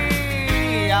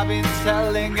day. I've been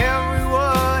telling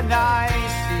everyone I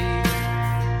see.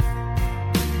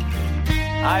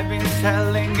 I've been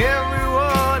telling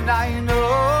everyone I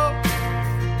know.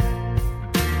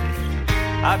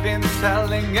 I've been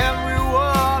telling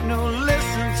everyone who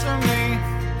listens to me.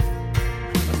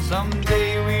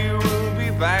 Someday we will be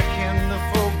back in the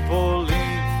Football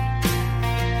League.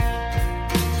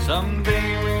 Someday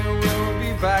we will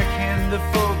be back in the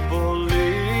Football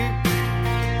League.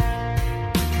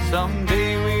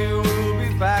 Someday we will be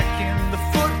back in the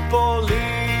Football League.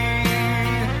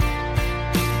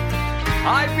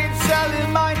 I've been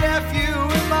telling my nephew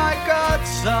and my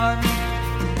godson.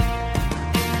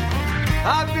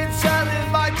 I've been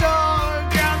telling my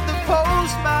dog and the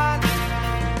postman.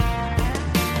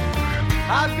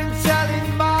 I've been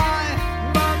telling my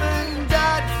mum and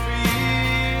dad for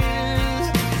years.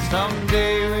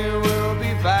 Someday we will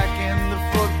be back in the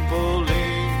football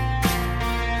league.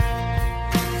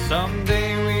 Someday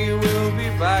we will be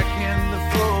back in the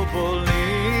football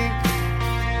league.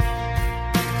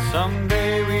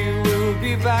 Someday we will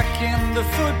be back in the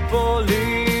football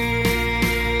league.